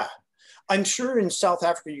 Yeah. I'm sure in South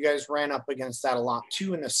Africa, you guys ran up against that a lot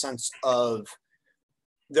too, in the sense of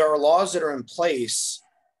there are laws that are in place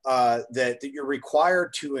that you're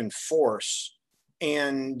required to enforce.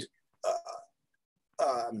 And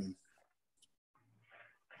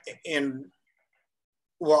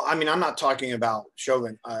well, I mean, I'm not talking about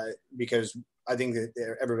Chauvin because I think that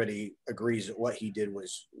everybody agrees that what he did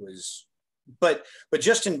was, but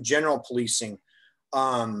just in general policing,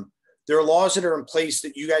 there are laws that are in place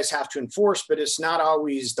that you guys have to enforce, but it's not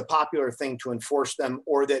always the popular thing to enforce them,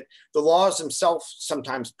 or that the laws themselves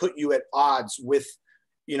sometimes put you at odds with,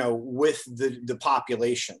 with the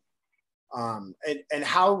population. And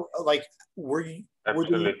how, like, were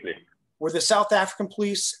the South African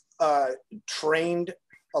police trained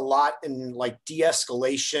a lot in like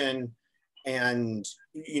de-escalation and,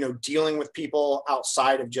 dealing with people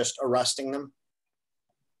outside of just arresting them?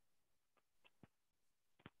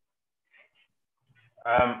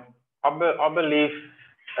 I believe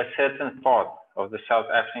a certain part of the South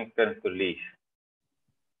African police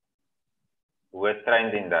were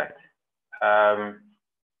trained in that.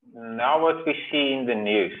 Now what we see in the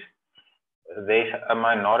news, there's a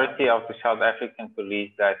minority of the South African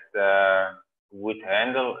police that would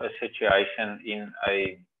handle a situation in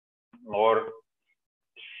a more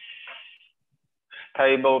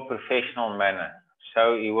stable, professional manner.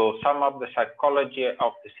 So he will sum up the psychology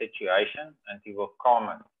of the situation and he will calm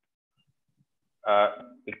it.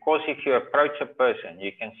 Because if you approach a person,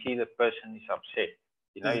 you can see the person is upset.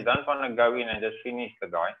 You don't want to go in and just finish the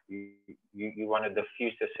guy. You want to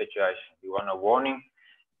diffuse the situation. You want a warning.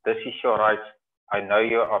 This is your rights. I know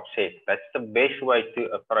you're upset. That's the best way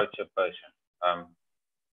to approach a person.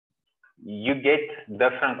 You get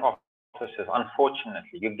different officers,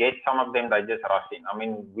 unfortunately. You get some of them that just rush in. I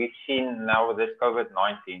mean, we've seen now with this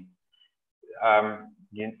COVID-19,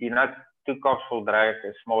 two cops will drag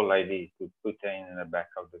a small lady to put her in the back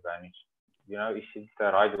of the van. Is it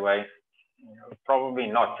the right way? Probably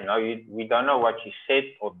not. We don't know what she said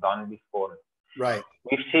or done before. Right.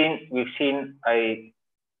 We've seen a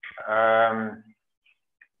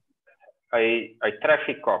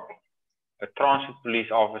traffic cop, a transit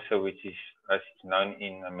police officer, which is as it's known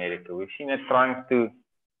in America. We've seen it trying to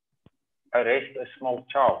arrest a small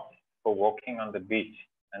child for walking on the beach,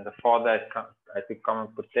 and the father had to come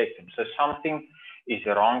and protect him. So something is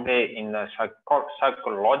wrong there in the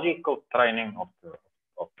psychological training of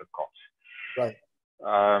the cops. Right.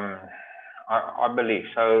 I believe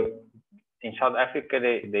so. In South Africa,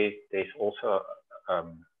 there's also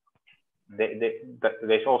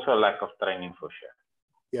there's also a lack of training for sure.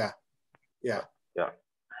 Yeah.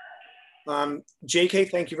 JK,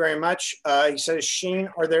 thank you very much. He says, Shane,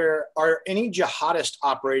 are any jihadists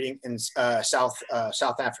operating in South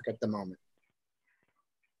Africa at the moment?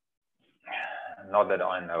 Not that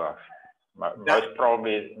I know of. Most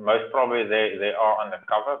probably they are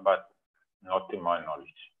undercover, but not to my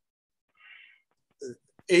knowledge.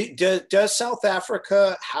 Does South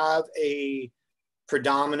Africa have a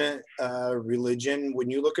predominant religion? When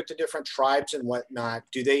you look at the different tribes and whatnot,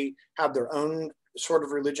 do they have their own sort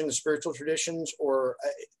of religion and spiritual traditions, or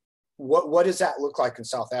what does that look like in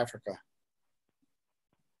South Africa?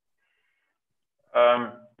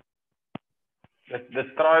 The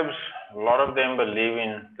tribes, a lot of them believe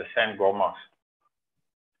in the Sangomas.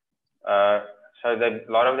 So a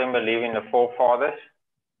lot of them believe in the forefathers.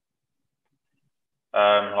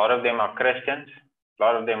 A lot of them are Christians. A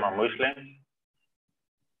lot of them are Muslims.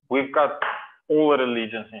 We've got all the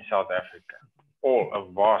religions in South Africa. All, a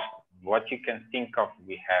vast, what you can think of,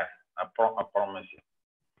 we have. I promise you.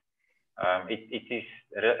 It is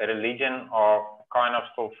religion are kind of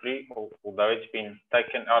still free, although it's been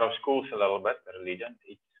taken out of schools a little bit. Religion,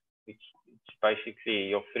 it's basically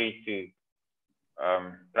you're free to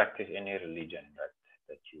practice any religion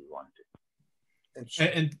that you want to.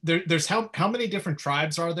 And there's how many different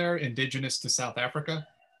tribes are there indigenous to South Africa?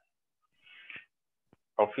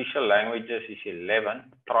 Official languages is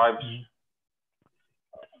 11 tribes.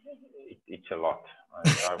 It's a lot.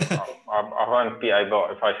 I won't be able.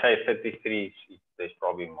 If I say 33, there's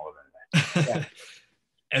probably more than that.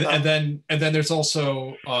 Yeah. And then there's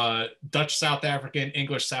also Dutch South African,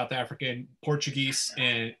 English South African, Portuguese,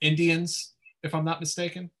 and Indians, if I'm not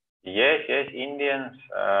mistaken. Yes, Indians,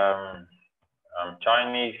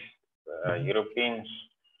 Chinese, Europeans,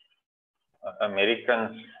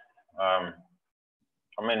 Americans.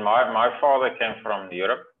 I mean, my father came from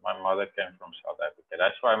Europe. My mother came from South Africa.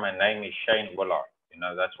 That's why my name is Shane Willard.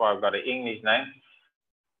 That's why I've got an English name.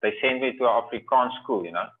 They sent me to an Afrikaans school.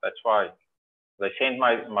 That's why they sent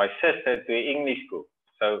my sister to an English school.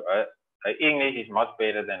 So her English is much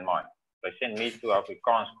better than mine. They sent me to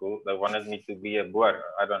Afrikaans school. They wanted me to be a Boer.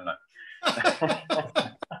 I don't know.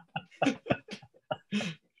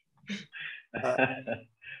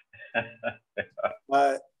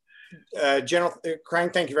 General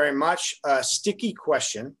Krang, thank you very much. Sticky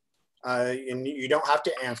question, and you don't have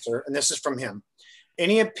to answer, and this is from him.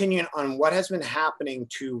 Any opinion on what has been happening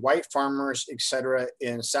to white farmers, etc.,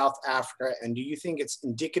 in South Africa, and do you think it's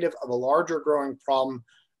indicative of a larger growing problem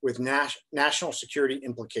with national security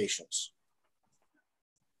implications?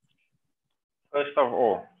 First of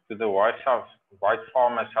all, to the white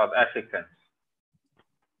farmer South Africans,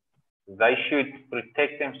 they should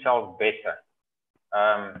protect themselves better.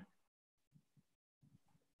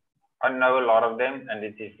 I know a lot of them, and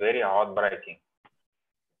it is very heartbreaking.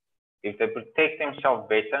 If they protect themselves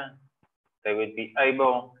better, they would be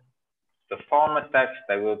able, the farmer tax,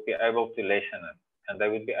 they would be able to lessen it, and they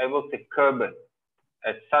would be able to curb it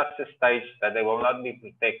at such a stage that they will not be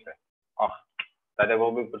protected. That they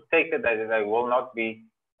will be protected, that they will not be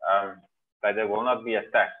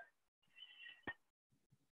attacked.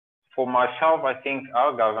 For myself, I think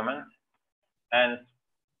our government and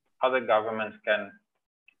other governments can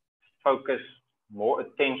focus more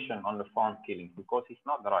attention on the farm killing, because it's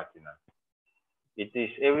not right, you know. It is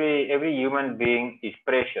every human being is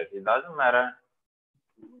precious. It doesn't matter,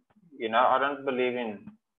 you know. I don't believe in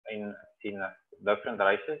different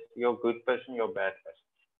races. You're a good person, you're a bad person.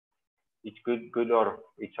 It's good or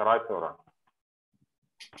it's right or wrong.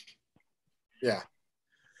 Yeah.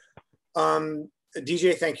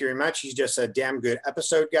 DJ, thank you very much. He's just a damn good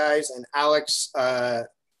episode, guys. And Alex,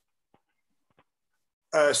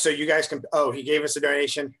 so you guys can, he gave us a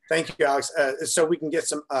donation. Thank you, Alex. So we can get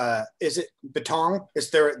some, is it Bitong?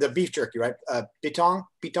 Is there the beef jerky, right? Bitong?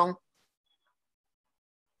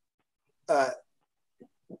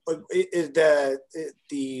 Is the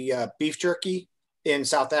beef jerky in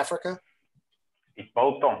South Africa? It's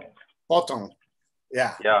Biltong. Biltong,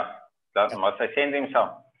 yeah. Yeah, that must I send him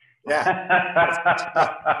some? Yeah.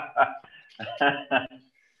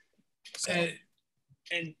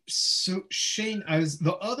 And so Shane,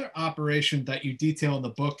 the other operation that you detail in the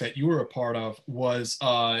book that you were a part of was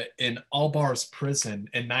in Albars prison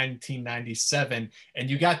in 1997, and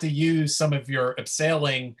you got to use some of your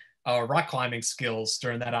abseiling rock climbing skills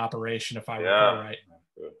during that operation, if I recall right.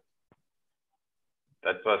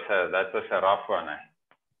 That was a rough one.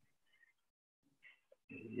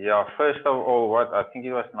 Yeah, first of all, I think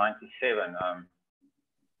it was 97.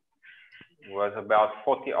 Was about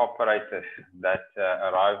 40 operators that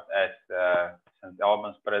arrived at St.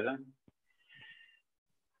 Albans prison.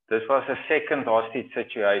 This was a second hostage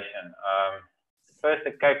situation. First,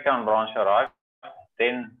 the Cape Town branch arrived,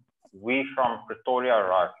 then we from Pretoria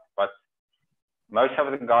arrived. But most of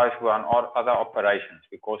the guys were on other operations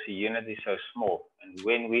because the unit is so small. And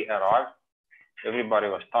when we arrived, everybody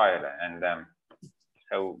was tired. And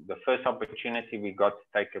so the first opportunity we got to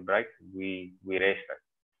take a break, we rested.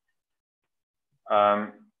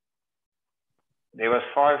 There was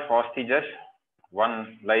 5 hostages,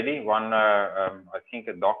 one lady, one I think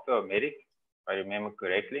a doctor or medic, if I remember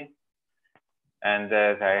correctly, and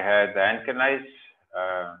they had hand grenades,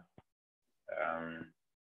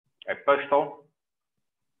 a pistol,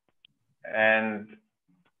 and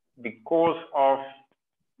because of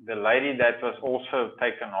the lady that was also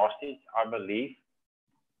taken hostage, I believe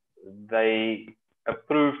they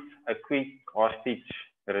approved a quick hostage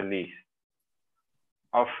release.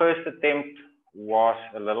 Our first attempt was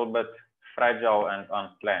a little bit fragile and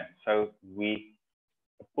unplanned, so we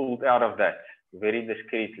pulled out of that very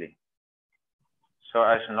discreetly, so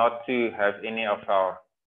as not to have any of our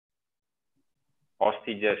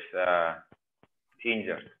hostages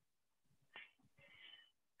injured.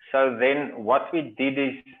 So then what we did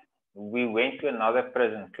is we went to another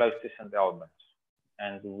prison close to St. Albans,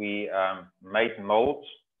 and we made molds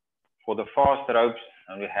for the fast ropes,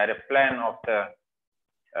 and we had a plan of the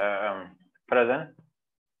prison.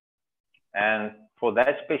 And for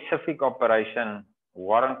that specific operation,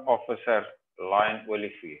 Warrant Officer Lion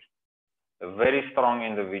Olivier, a very strong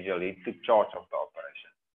individual, he took charge of the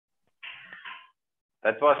operation.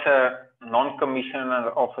 That was a non-commissioned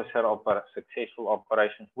officer successful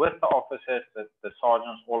operation with the officers, the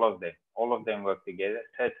sergeants, all of them worked together.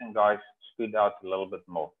 Certain guys stood out a little bit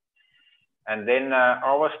more. And then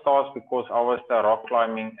I was tasked, because I was the rock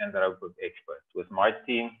climbing and rope expert, with my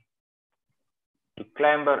team to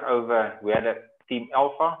clamber over. We had a Team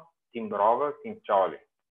Alpha, Team Bravo, Team Charlie.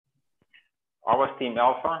 I was Team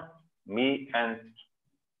Alpha, me and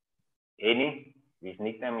Henny, his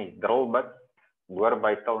nickname is Drillbit,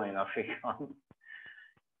 Goorbeitel in Afrikaans.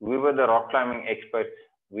 We were the rock climbing experts.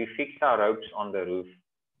 We fixed our ropes on the roof.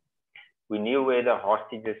 We knew where the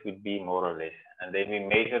hostages would be, more or less. And then we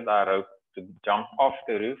measured our rope to jump off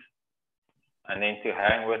the roof, and then to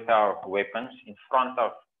hang with our weapons in front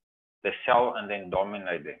of the cell and then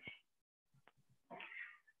dominate them.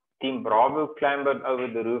 Team Bravo clambered over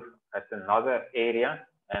the roof at another area,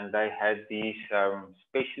 and they had these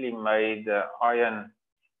specially made iron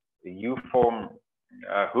U-form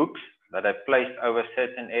hooks that I placed over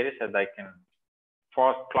certain areas so they can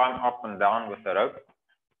fast climb up and down with the rope.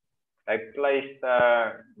 They placed,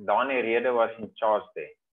 Donnie Reder was in charge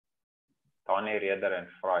there. Donnie Reder and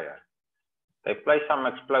Fryer. They placed some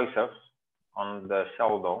explosives on the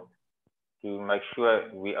cell door to make sure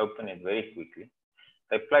we open it very quickly.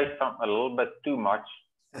 They placed some a little bit too much.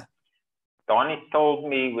 Donnie told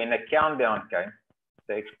me when the countdown came,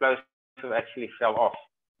 the explosive actually fell off,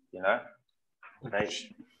 you know.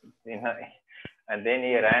 And then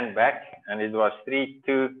he ran back and it was 3,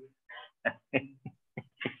 2. He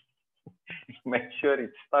made sure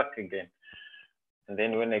it stuck again. And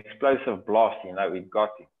then when the explosive blast, you know, it got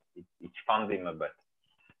him. It stunned him a bit.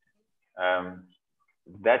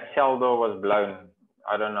 That cell door was blown,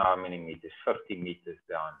 I don't know how many meters, 50 meters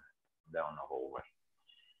down the hallway.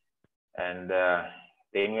 And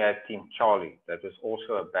then we had Team Charlie, that was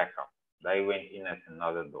also a backup. They went in at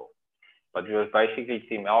another door. But it was basically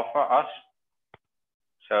Team Alpha, us.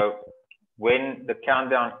 So when the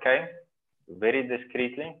countdown came, very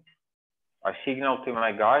discreetly, I signaled to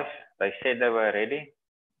my guys. They said they were ready.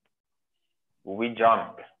 We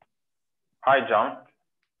jumped. I jumped.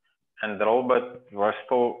 And Robert was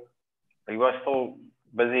still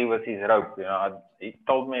busy with his rope. You know, he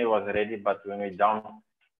told me he was ready, but when we jumped,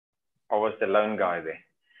 I was the lone guy there.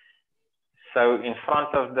 So in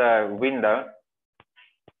front of the window,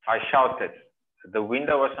 I shouted. The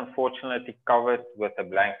window was unfortunately covered with a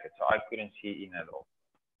blanket, so I couldn't see in at all.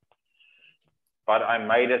 But I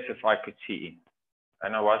made as if I could see in.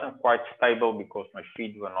 And I wasn't quite stable because my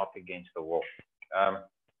feet were not against the wall.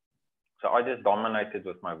 So I just dominated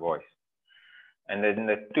with my voice. And then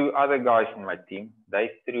the 2 other guys in my team,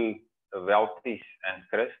 they threw, Veltis and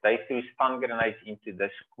Chris, they threw stun grenades into the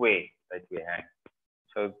square that we had.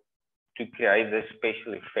 So to create this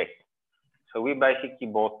special effect. So we basically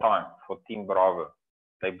bought time for Team Bravo.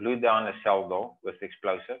 They blew down the cell door with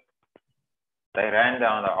explosive. They ran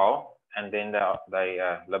down the aisle and then they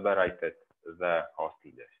liberated the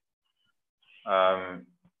hostages.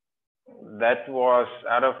 That was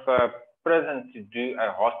out of prison to do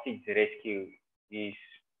a hostage rescue it's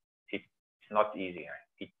not easy.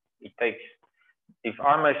 It takes, if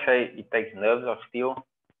I may say, it takes nerves of steel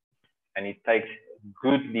and it takes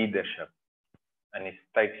good leadership and it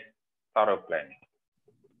takes thorough planning.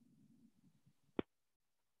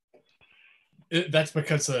 That's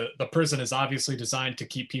because the prison is obviously designed to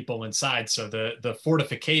keep people inside. So the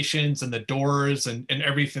fortifications and the doors and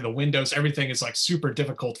everything, the windows, everything is like super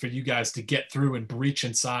difficult for you guys to get through and breach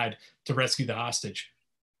inside to rescue the hostage.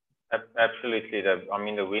 Absolutely. I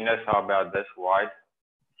mean, the windows are about this wide.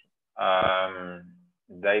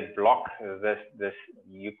 They block this.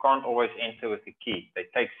 You can't always enter with the key. They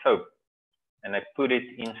take soap and they put it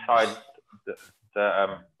inside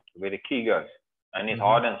the where the key goes. And it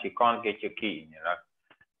hardens, you can't get your key in, you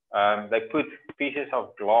know. They put pieces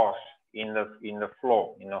of glass in the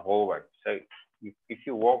floor, in the hallway. So if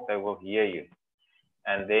you walk, they will hear you.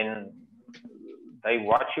 And then they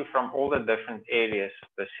watch you from all the different areas,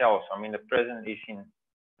 the cells. I mean, the prison is in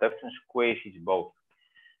different squares it's built.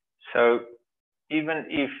 So even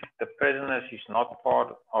if the prisoners is not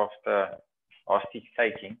part of the hostage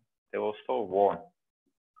taking, they will still warn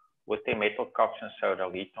with their metal cups and so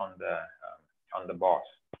they'll hit on the bars,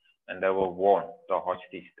 and they will warn the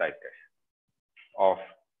hostage takers of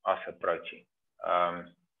us approaching.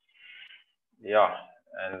 Yeah,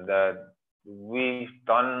 and we've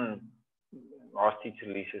done hostage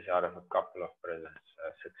releases out of a couple of prisons,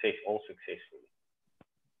 all successfully.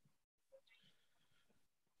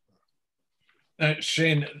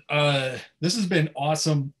 Shane, this has been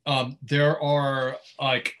awesome. There are,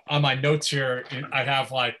 like, on my notes here, I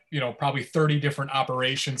have like, probably 30 different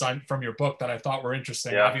operations from your book that I thought were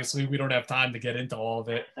interesting. Yeah. Obviously, we don't have time to get into all of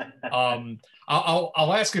it.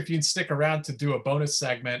 I'll ask if you can stick around to do a bonus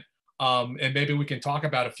segment, and maybe we can talk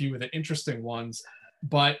about a few of the interesting ones.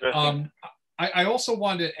 But I also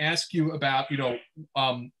wanted to ask you about,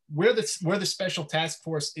 where the Special Task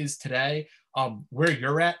Force is today, where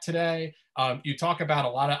you're at today. You talk about a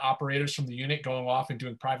lot of operators from the unit going off and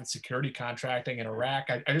doing private security contracting in Iraq.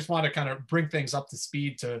 I just want to kind of bring things up to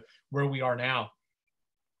speed to where we are now.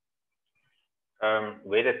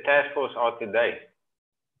 Where the task force are today.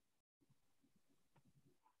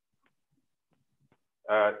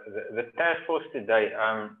 The task force today,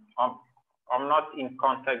 I'm not in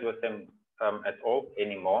contact with them at all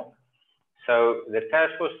anymore. So the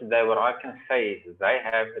task force today, what I can say is they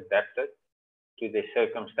have adapted to their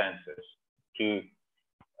circumstances, to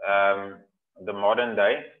the modern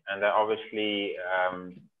day, and they're obviously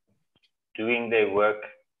doing their work.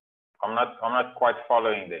 I'm not quite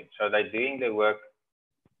following them. So they're doing their work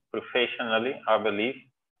professionally, I believe,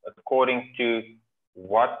 according to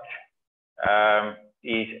what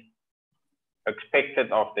is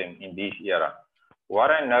expected of them in this era.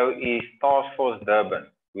 What I know is Task Force Durban.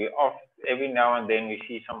 Every now and then we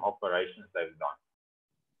see some operations they've done,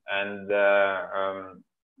 and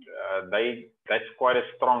that's quite a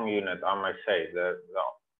strong unit, I must say.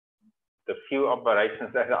 The few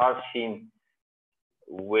operations that I've seen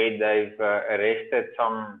where they've arrested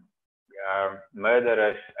some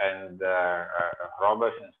murderers and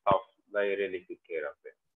robbers and stuff, they really took care of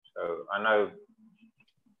them. So I know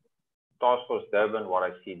Task Force Durban, what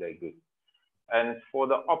I see, they're good. And for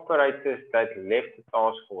the operators that left the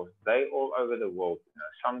task force, they all over the world. You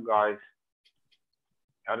know, some guys,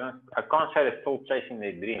 I can't say they're still chasing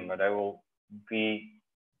their dream, but they will be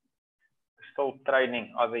still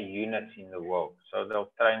training other units in the world. So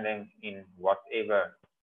they'll train them in whatever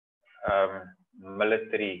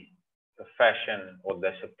military fashion or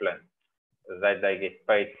discipline that they get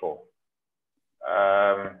paid for.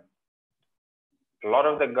 A lot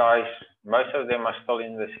of the guys, most of them are still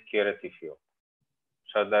in the security field.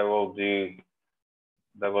 So they will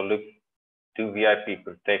look to VIP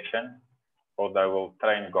protection, or they will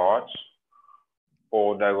train guards,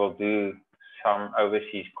 or they will do some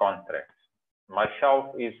overseas contracts.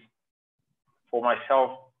 For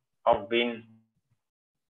myself, I've been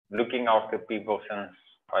looking after people since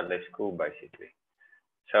I left school, basically.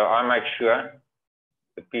 So I make sure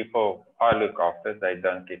the people I look after, they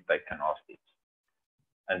don't get taken hostage.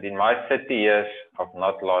 And in my 30 years, I've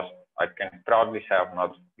not lost, I can proudly say I've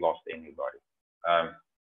not lost anybody. I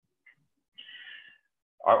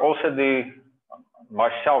also do,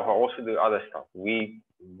 myself, I also do other stuff.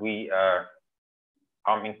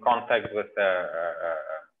 I'm in contact with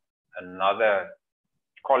another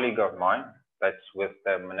colleague of mine that's with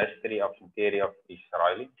the Ministry of Interior of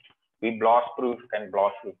Israel. We can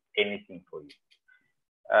blast-proof anything for you.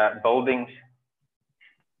 Buildings,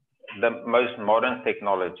 the most modern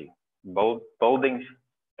technology. Buildings,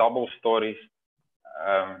 double stories,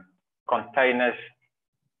 containers,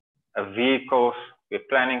 vehicles. We're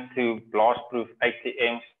planning to blast-proof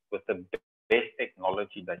ATMs with the best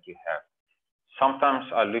technology that you have.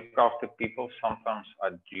 Sometimes I look after people, sometimes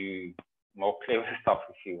I do more clever stuff,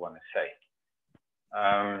 if you want to say.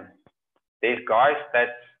 There's guys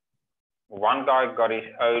one guy got his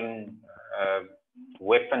own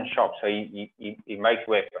weapon shop, so he makes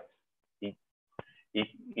weapons.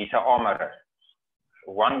 He's an armorer.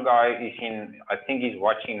 One guy is I think he's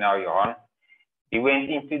watching now, Johan. He went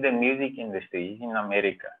into the music industry. He's in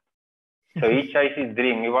America. So he chased his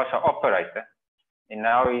dream. He was an operator, and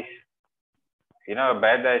now he's, a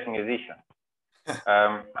badass musician.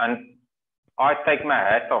 And I take my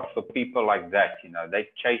hat off for people like that. They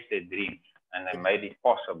chased their dreams and they made it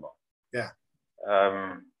possible. Yeah.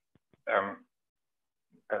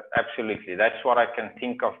 Absolutely. That's what I can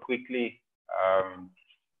think of quickly.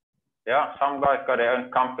 Yeah, some guys got their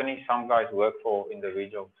own company. Some guys work for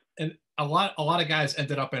individuals. And a lot of guys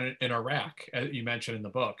ended up in Iraq, as you mentioned in the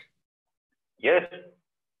book. Yes.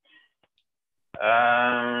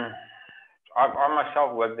 I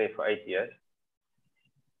myself worked there for 8 years.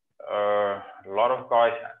 A lot of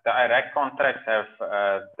guys, the Iraq contracts have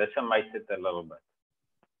decimated a little bit.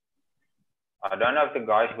 I don't know if the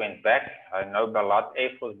guys went back. I know Balat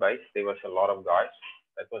Air Force Base, there was a lot of guys.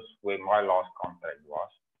 That was where my last contract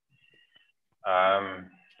was.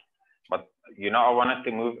 But, I wanted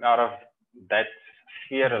to move out of that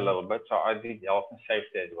sphere a little bit, so I did health and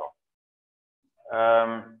safety as well.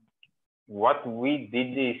 What we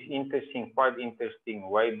did is quite interesting,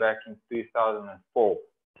 way back in 2004.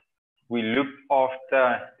 We looked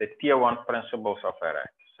after the Tier 1 principles of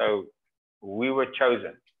Iraq. So we were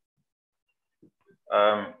chosen.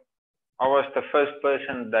 I was the first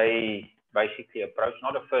person they basically approached,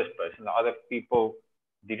 not the first person, the other people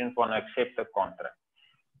didn't want to accept the contract,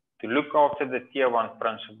 to look after the Tier 1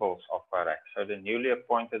 principles of Iraq. So the newly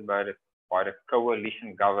appointed by the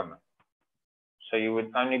coalition government. So you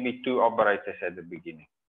would only be 2 operators at the beginning.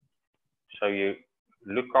 So you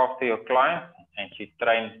look after your client and you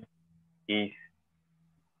train his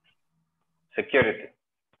security.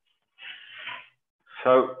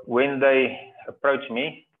 So when they approached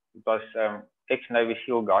me, it was ex-Navy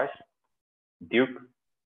SEAL guys, Duke.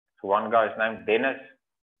 So one guy's named Dennis.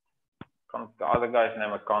 The other guy's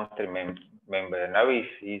name I can't remember. Now his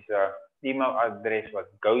email address was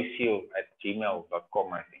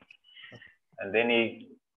goseal@gmail.com, I think. And then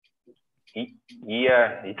he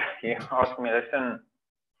asked me, listen,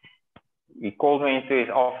 he called me into his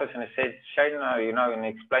office and he said, Shane, and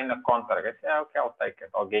explain the contract. I said, okay, I'll take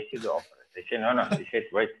it. I'll get you the offer. He said, no. He said,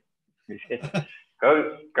 wait. He said,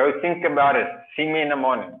 go think about it. See me in the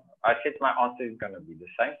morning. I said my answer is going to be the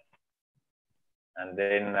same. And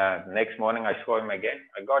then next morning I saw him again.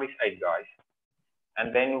 I got his 8 guys.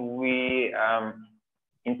 And then we,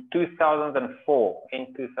 in 2004,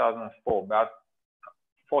 about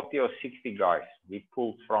 40 or 60 guys, we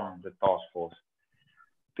pulled from the task force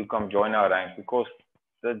to come join our ranks because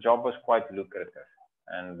the job was quite lucrative.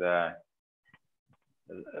 And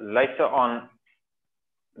later on,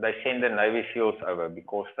 they sent the Navy SEALs over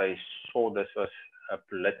because they saw this was a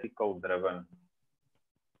political driven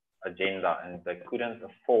agenda and they couldn't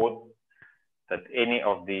afford that any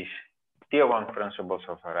of these tier 1 principles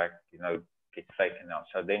of Iraq, get taken out.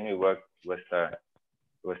 So then we worked with the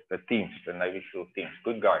teams, the Navy SEAL teams,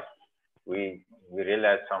 good guys. We really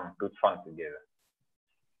had some good fun together.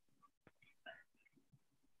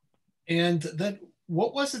 And then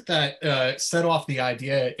what was it that set off the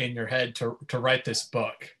idea in your head to write this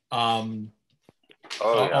book? I'll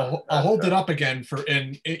hold it up again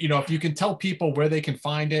if you can tell people where they can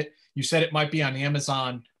find it. You said it might be on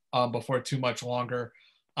Amazon before too much longer.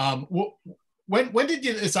 When did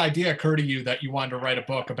this idea occur to you that you wanted to write a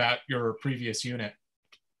book about your previous unit?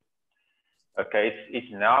 Okay,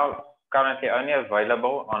 it's now currently only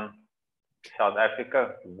available on South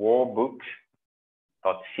Africa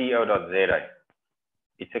warbooks.co.za.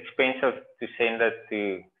 It's expensive to send it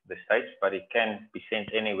to the States, but it can be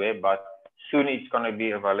sent anywhere. But soon it's going to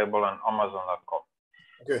be available on Amazon.com.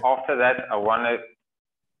 Okay. After that, I want to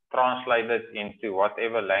translate it into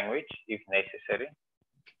whatever language, if necessary.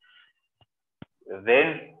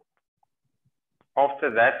 Then, after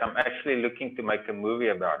that, I'm actually looking to make a movie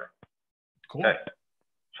about it. Cool. Okay.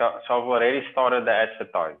 So I've already started the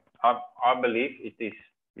advertising. I believe it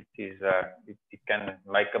can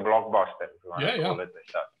make a blockbuster, if you want to call it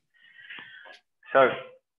that. So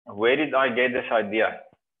where did I get this idea?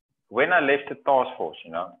 When I left the task force,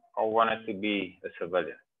 I wanted to be a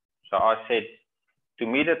civilian. So I said, to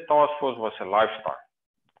me, the task force was a lifestyle.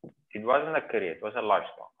 It wasn't a career, it was a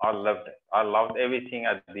lifestyle. I loved it. I loved everything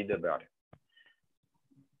I did about it.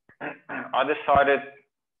 I decided,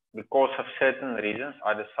 because of certain reasons,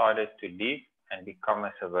 I decided to leave and become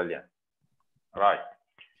a civilian. Right.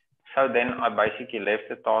 So then I basically left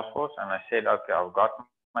the task force and I said, okay, I've got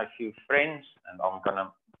my few friends and I'm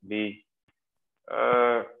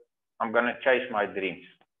going to chase my dreams.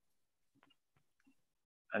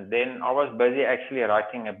 And then I was busy actually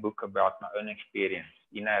writing a book about my own experience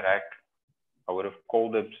in Iraq. I would have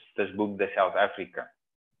called this book The South Africa.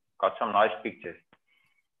 Got some nice pictures.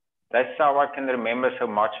 That's how I can remember so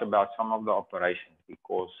much about some of the operations,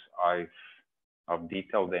 because I've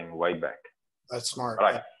detailed them way back. That's smart.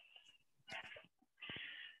 Right.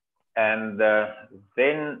 And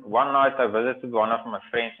then one night I visited one of my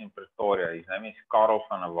friends in Pretoria. His name is Karel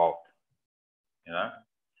van der Walt.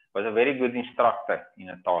 Was a very good instructor in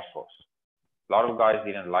a task force. A lot of guys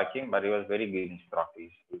didn't like him, but he was a very good instructor.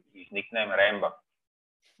 His nickname Rambo.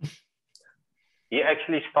 He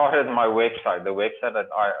actually started my website, the website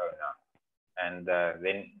that I own now. And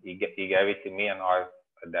then he gave it to me and I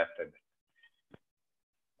adapted it.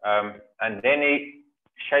 And then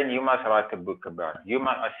Shane, you must write a book about it.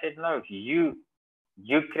 I said, no, you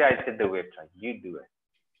created the website, you do it.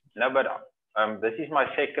 No, but this is my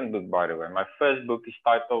second book, by the way. My first book is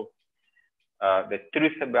titled The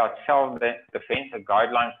Truth About Self-Defense, a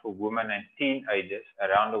guideline for women and teenagers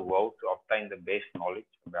around the world to obtain the best knowledge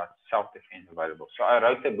about self-defense available. So I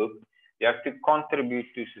wrote a book. You have to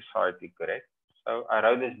contribute to society, correct? So I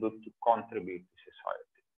wrote this book to contribute to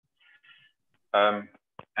society.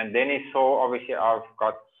 And then he saw, obviously, I've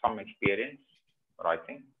got some experience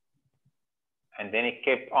writing. And then it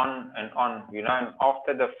kept on and on, and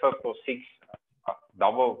after the 5th or 6th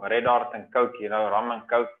double Red Heart and Coke, rum and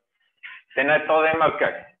Coke, then I told him,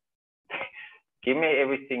 okay, give me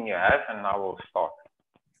everything you have and I will start.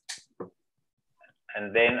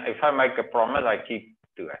 And then if I make a promise, I keep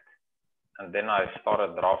to it. And then I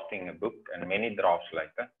started drafting a book, and many drafts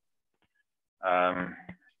later,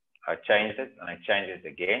 I changed it and I changed it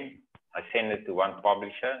again. I sent it to one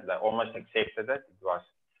publisher. They almost accepted it. It was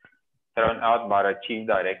thrown out by the chief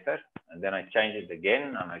director, and then I changed it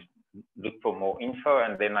again and I looked for more info,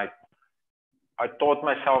 and then I taught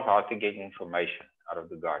myself how to get information out of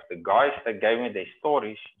the guys. The guys that gave me their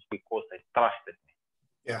stories is because they trusted me.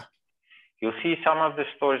 Yeah. You'll see some of the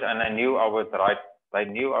stories, and I knew I would write. They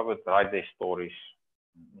knew I would write their stories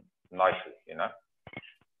nicely,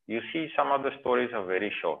 You see some of the stories are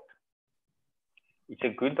very short. It's a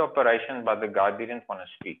good operation, but the guy didn't want to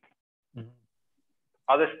speak. Mm-hmm.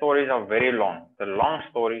 Other stories are very long. The long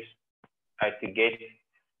stories, I had to get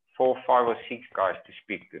 4, 5, or 6 guys to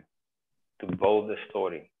speak to build the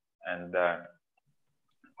story. And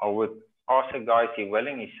I would ask the guy, is he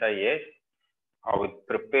willing? He say yes. I would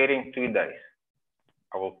prepare him 2 days.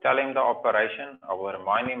 I will tell him the operation. I will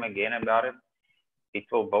remind him again about it. It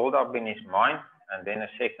will build up in his mind, and then a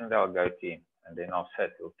second day I'll go to him, and then I'll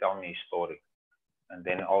sit. He'll tell me his story, and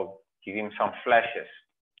then I'll give him some flashes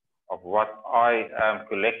of what I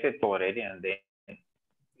collected already, and then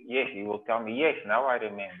yes, he will tell me, yes, now I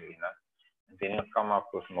remember, you know, and then he'll come up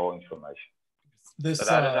with more information. This, so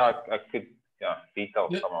that is how I could detail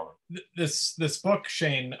some of it. This book,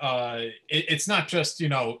 Shane, it's not just, you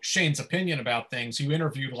know, Shane's opinion about things. You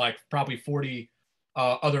interviewed like probably 40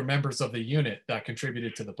 other members of the unit that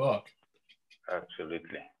contributed to the book.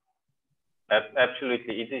 Absolutely.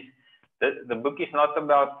 Absolutely. It is, the book is not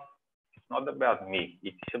about, it's not about me.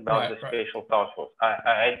 It's about the Special Task Force.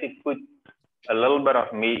 I had to put a little bit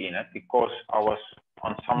of me in it because I was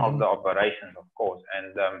on some of the operations, of course.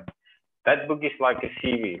 And that book is like a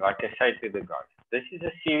CV, like I say to the guys. This is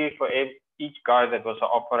a CV for each guy that was an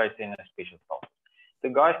operator in a Special Task Force. The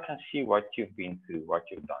guys can see what you've been through, what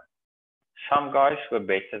you've done. Some guys were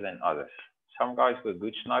better than others. Some guys were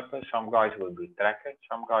good snipers. Some guys were good trackers.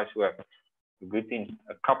 Some guys were good in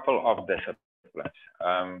a couple of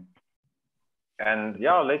disciplines. And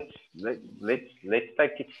yeah, let's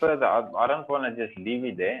take it further. I don't want to just leave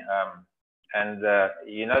it there.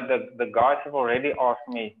 You know, the guys have already asked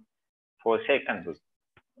me for a second book.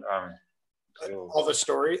 All the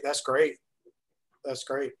story. That's great. That's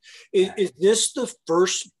great. Is this the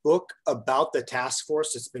first book about the task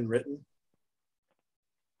force that's been written?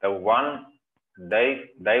 The one,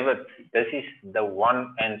 David, this is the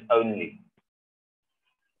one and only.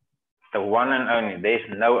 The one and only. There's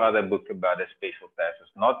no other book about a Special Task Force,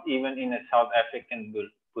 not even in a South African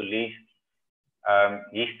police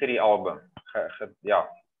history album.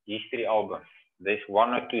 History album. There's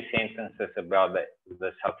 1 or 2 sentences about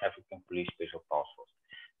the South African Police Special Task Force.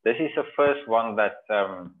 This is the first one that's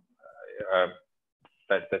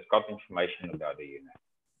got information about the unit.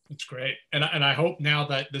 That's great. And I hope now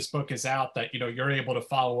that this book is out that, you know, you're able to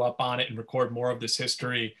follow up on it and record more of this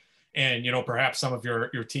history. And, you know, perhaps some of your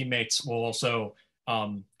teammates will also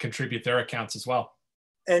contribute their accounts as well.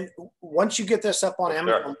 And once you get this up on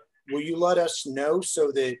Amazon, will you let us know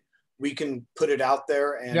so that we can put it out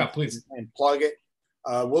there and, please. And plug it?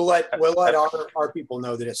 We'll let our people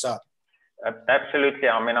know that it's up. Absolutely.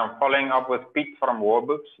 I mean, I'm following up with Pete from War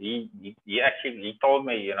Books. He told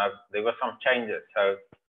me, you know, there were some changes. So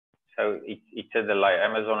it's a delay.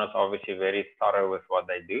 Amazon is obviously very thorough with what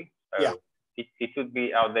they do. So it would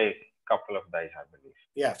be out there a couple of days, I believe.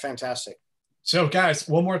 Yeah, fantastic. So guys,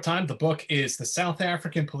 one more time, the book is The South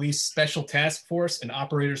African Police Special Task Force, An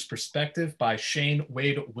Operator's Perspective by Shane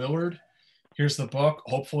Wade Willard. Here's the book.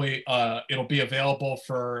 Hopefully it'll be available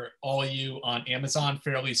for all of you on Amazon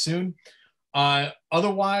fairly soon.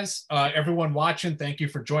 Otherwise, everyone watching, thank you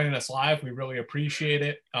for joining us live. We really appreciate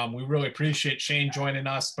it. We really appreciate Shane joining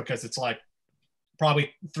us because it's like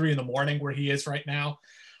probably 3 a.m. where he is right now.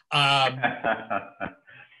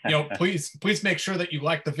 You know, please make sure that you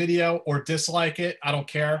like the video or dislike it. I don't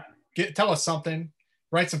care. Tell us something.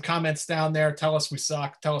 Write some comments down there. Tell us we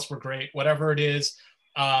suck. Tell us we're great. Whatever it is,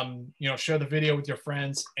 you know, share the video with your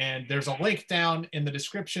friends. And there's a link down in the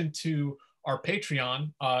description to our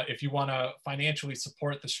Patreon if you want to financially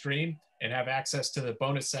support the stream and have access to the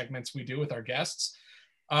bonus segments we do with our guests.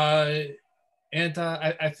 I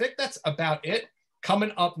think that's about it.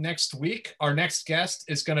 Coming up next week, our next guest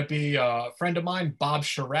is going to be a friend of mine, Bob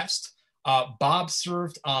Charest. Bob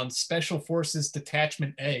served on Special Forces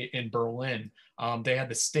Detachment A in Berlin. They had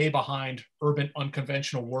the stay behind urban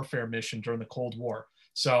unconventional warfare mission during the Cold War.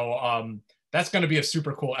 So that's going to be a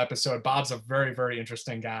super cool episode. Bob's a very, very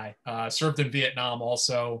interesting guy. Served in Vietnam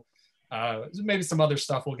also. Maybe some other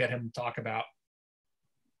stuff we'll get him to talk about.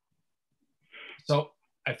 So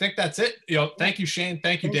I think that's it. You know, thank you, Shane.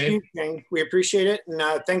 Thank you, Dave. Shane. We appreciate it.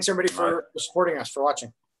 And thanks everybody for supporting us, for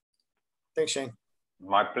watching. Thanks, Shane.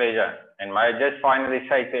 My pleasure. And may I just finally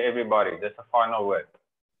say to everybody, just a final word.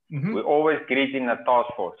 We always greet in the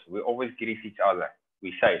task force. We always greet each other.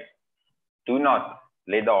 We say, do not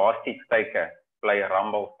let the hostage taker play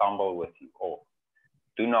rumble tumble with you all.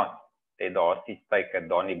 Do not let the hostage taker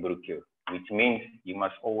Donnybrook you, which means you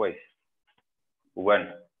must always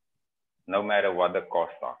win, no matter what the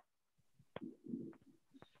costs are.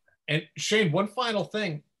 And Shane, one final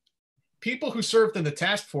thing. People who served in the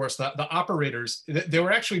task force, the operators, they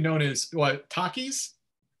were actually known as what, Takis?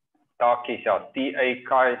 Takis, yeah.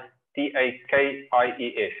 T-A-K-I-E-S.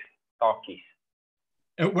 Takis.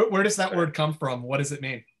 And where does that word come from? What does it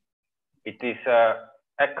mean? It is an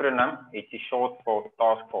acronym. It is short for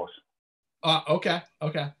task force. Okay.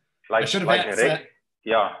 Like, I should have like asked that.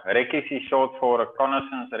 Yeah, Rekkies is short for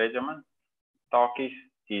Reconnaissance Regiment. Takkies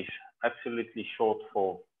is absolutely short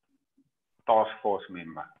for Task Force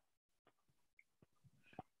Member.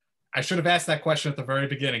 I should have asked that question at the very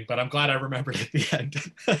beginning, but I'm glad I remembered at the end.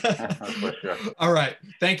 For sure. All right.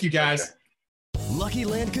 Thank you, guys. Okay. Lucky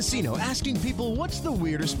Land Casino, asking people, what's the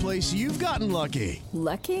weirdest place you've gotten lucky?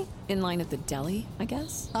 Lucky? In line at the deli, I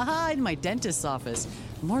guess? Aha, in my dentist's office.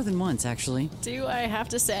 More than once, actually. Do I have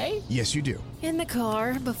to say? Yes, you do. In the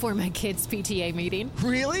car before my kids' PTA meeting.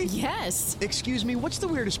 Really? Yes. Excuse me, what's the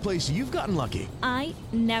weirdest place you've gotten lucky? I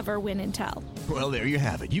never win and tell. Well, there you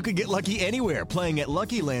have it. You can get lucky anywhere, playing at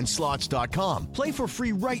LuckyLandSlots.com. Play for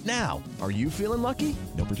free right now. Are you feeling lucky?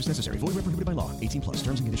 No purchase necessary. Void where prohibited by law. 18+.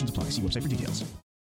 Terms and conditions apply. See website for details.